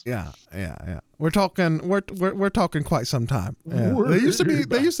 2006. Yeah. We're talking quite some time. Yeah. They used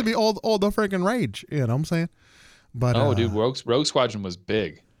to be all the freaking rage. You know what I'm saying? But dude, Rogue Squadron was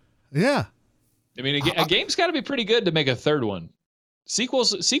big. Yeah. I mean, a game's got to be pretty good to make a third one.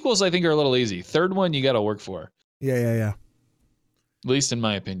 Sequels, I think, are a little easy. Third one, you got to work for. Yeah. At least in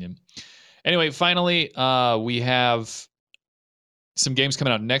my opinion. Anyway, finally, we have some games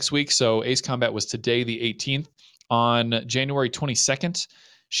coming out next week. So Ace Combat was today, the 18th. On January 22nd,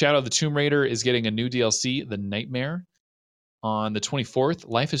 Shadow of the Tomb Raider is getting a new DLC, The Nightmare. On the 24th,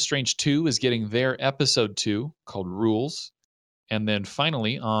 Life is Strange 2 is getting their episode 2 called Rules. And then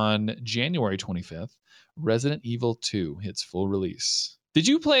finally, on January 25th, Resident Evil 2 hits full release. Did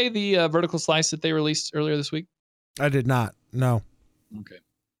you play the vertical slice that they released earlier this week? I did not. No. Okay.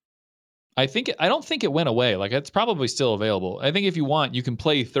 I don't think it went away. Like, it's probably still available. I think if you want, you can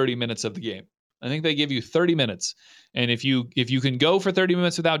play 30 minutes of the game. I think they give you 30 minutes. And if you can go for 30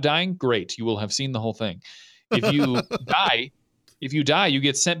 minutes without dying, great. You will have seen the whole thing. If you die, you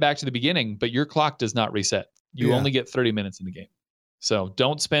get sent back to the beginning, but your clock does not reset. You only get 30 minutes in the game. So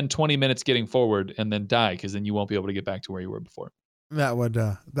don't spend 20 minutes getting forward and then die, because then you won't be able to get back to where you were before. That would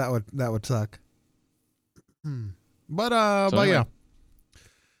suck. But yeah.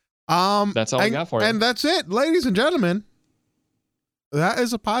 That's all we got for you. And that's it, ladies and gentlemen. That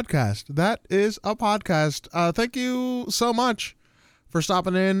is a podcast. Thank you so much for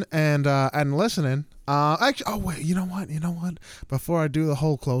stopping in and listening. Actually, wait, you know what? Before I do the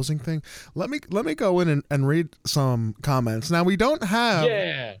whole closing thing, let me go in and read some comments. Now we don't have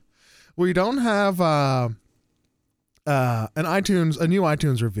a new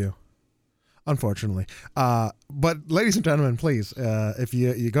iTunes review, unfortunately. But ladies and gentlemen, please, if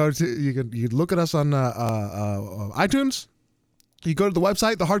you look at us on iTunes. You go to the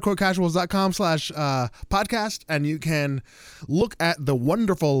website, thehardcorecasuals.com/podcast, and you can look at the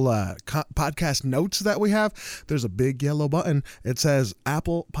wonderful podcast notes that we have. There's a big yellow button. It says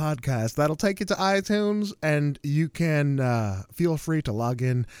Apple Podcast. That'll take you to iTunes, and you can feel free to log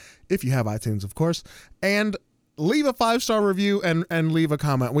in if you have iTunes, of course, and leave a 5-star review and leave a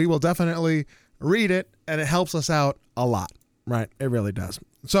comment. We will definitely read it, and it helps us out a lot, right? It really does.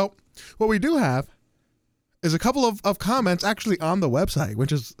 So what we do have is a couple of comments actually on the website,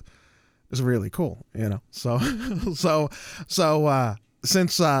 which is really cool, So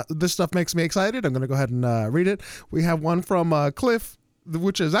since this stuff makes me excited, I'm going to go ahead and read it. We have one from Cliff,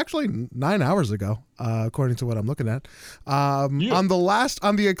 which is actually 9 hours ago, according to what I'm looking at. On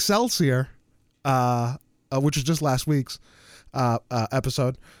the Excelsior, which is just last week's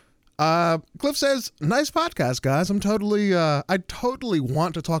episode. Cliff says, "Nice podcast, guys. I totally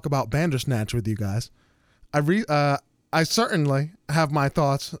want to talk about Bandersnatch with you guys. I certainly have my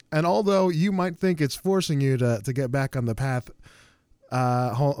thoughts, and although you might think it's forcing you to get back on the path,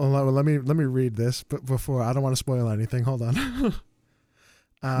 hold on, let me read this before. I don't want to spoil anything. Hold on."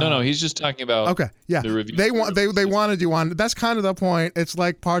 No, he's just talking about. Okay, yeah. The review. They wanted you on. That's kind of the point. It's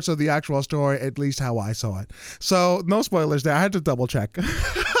like parts of the actual story, at least how I saw it. So no spoilers there. I had to double check.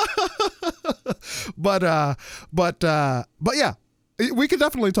 But yeah, we could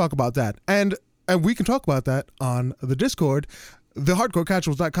definitely talk about that, and we can talk about that on the Discord,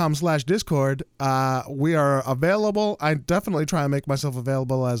 thehardcorecasuals.com/Discord. We are available. I definitely try and make myself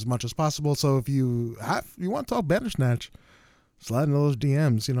available as much as possible. So if you want to talk Bandersnatch, slide into those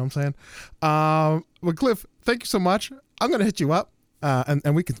DMs, you know what I'm saying? But Cliff, thank you so much. I'm going to hit you up,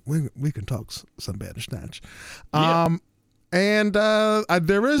 and we can talk some Bandersnatch. Yeah. And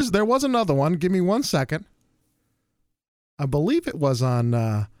there was another one. Give me 1 second. I believe it was on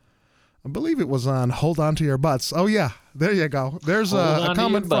Hold On to Your Butts. Oh yeah, there you go. There's a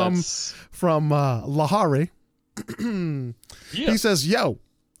comment from Lahari. He says, "Yo,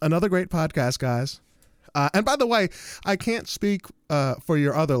 another great podcast, guys." And by the way, I can't speak for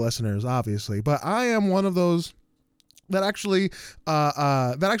your other listeners, obviously, but I am one of those that actually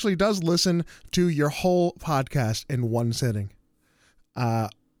does listen to your whole podcast in one sitting.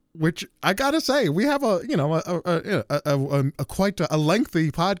 Which I gotta say, we have a quite a lengthy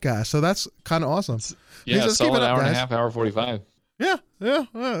podcast, so that's kind of awesome. Yeah, solid hour and a half, hour 45. Yeah.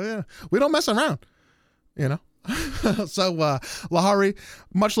 We don't mess around, you know. So Lahari,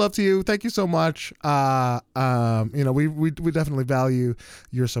 much love to you. Thank you so much. We definitely value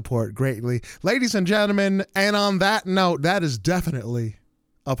your support greatly, ladies and gentlemen. And on that note, that is definitely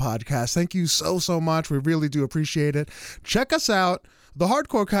a podcast. Thank you so much. We really do appreciate it. Check us out,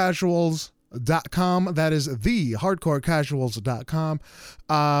 thehardcorecasuals.com. That is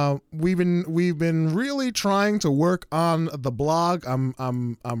thehardcorecasuals.com. We've been really trying to work on the blog.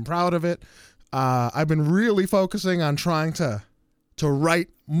 I'm proud of it. I've been really focusing on trying to write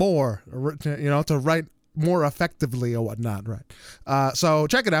more, to write more effectively or whatnot, right? So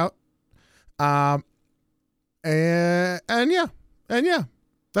check it out. And yeah,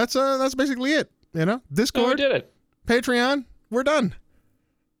 that's basically it. Discord, we did it. Patreon, we're done.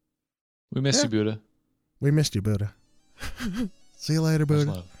 We missed you, Buddha. We missed you, Buddha. See you later,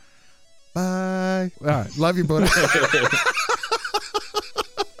 Buddha. Bye. All right, love you, Buddha.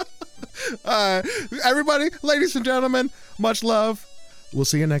 Everybody, ladies and gentlemen, much love. We'll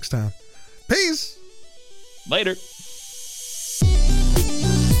see you next time. Peace. Later.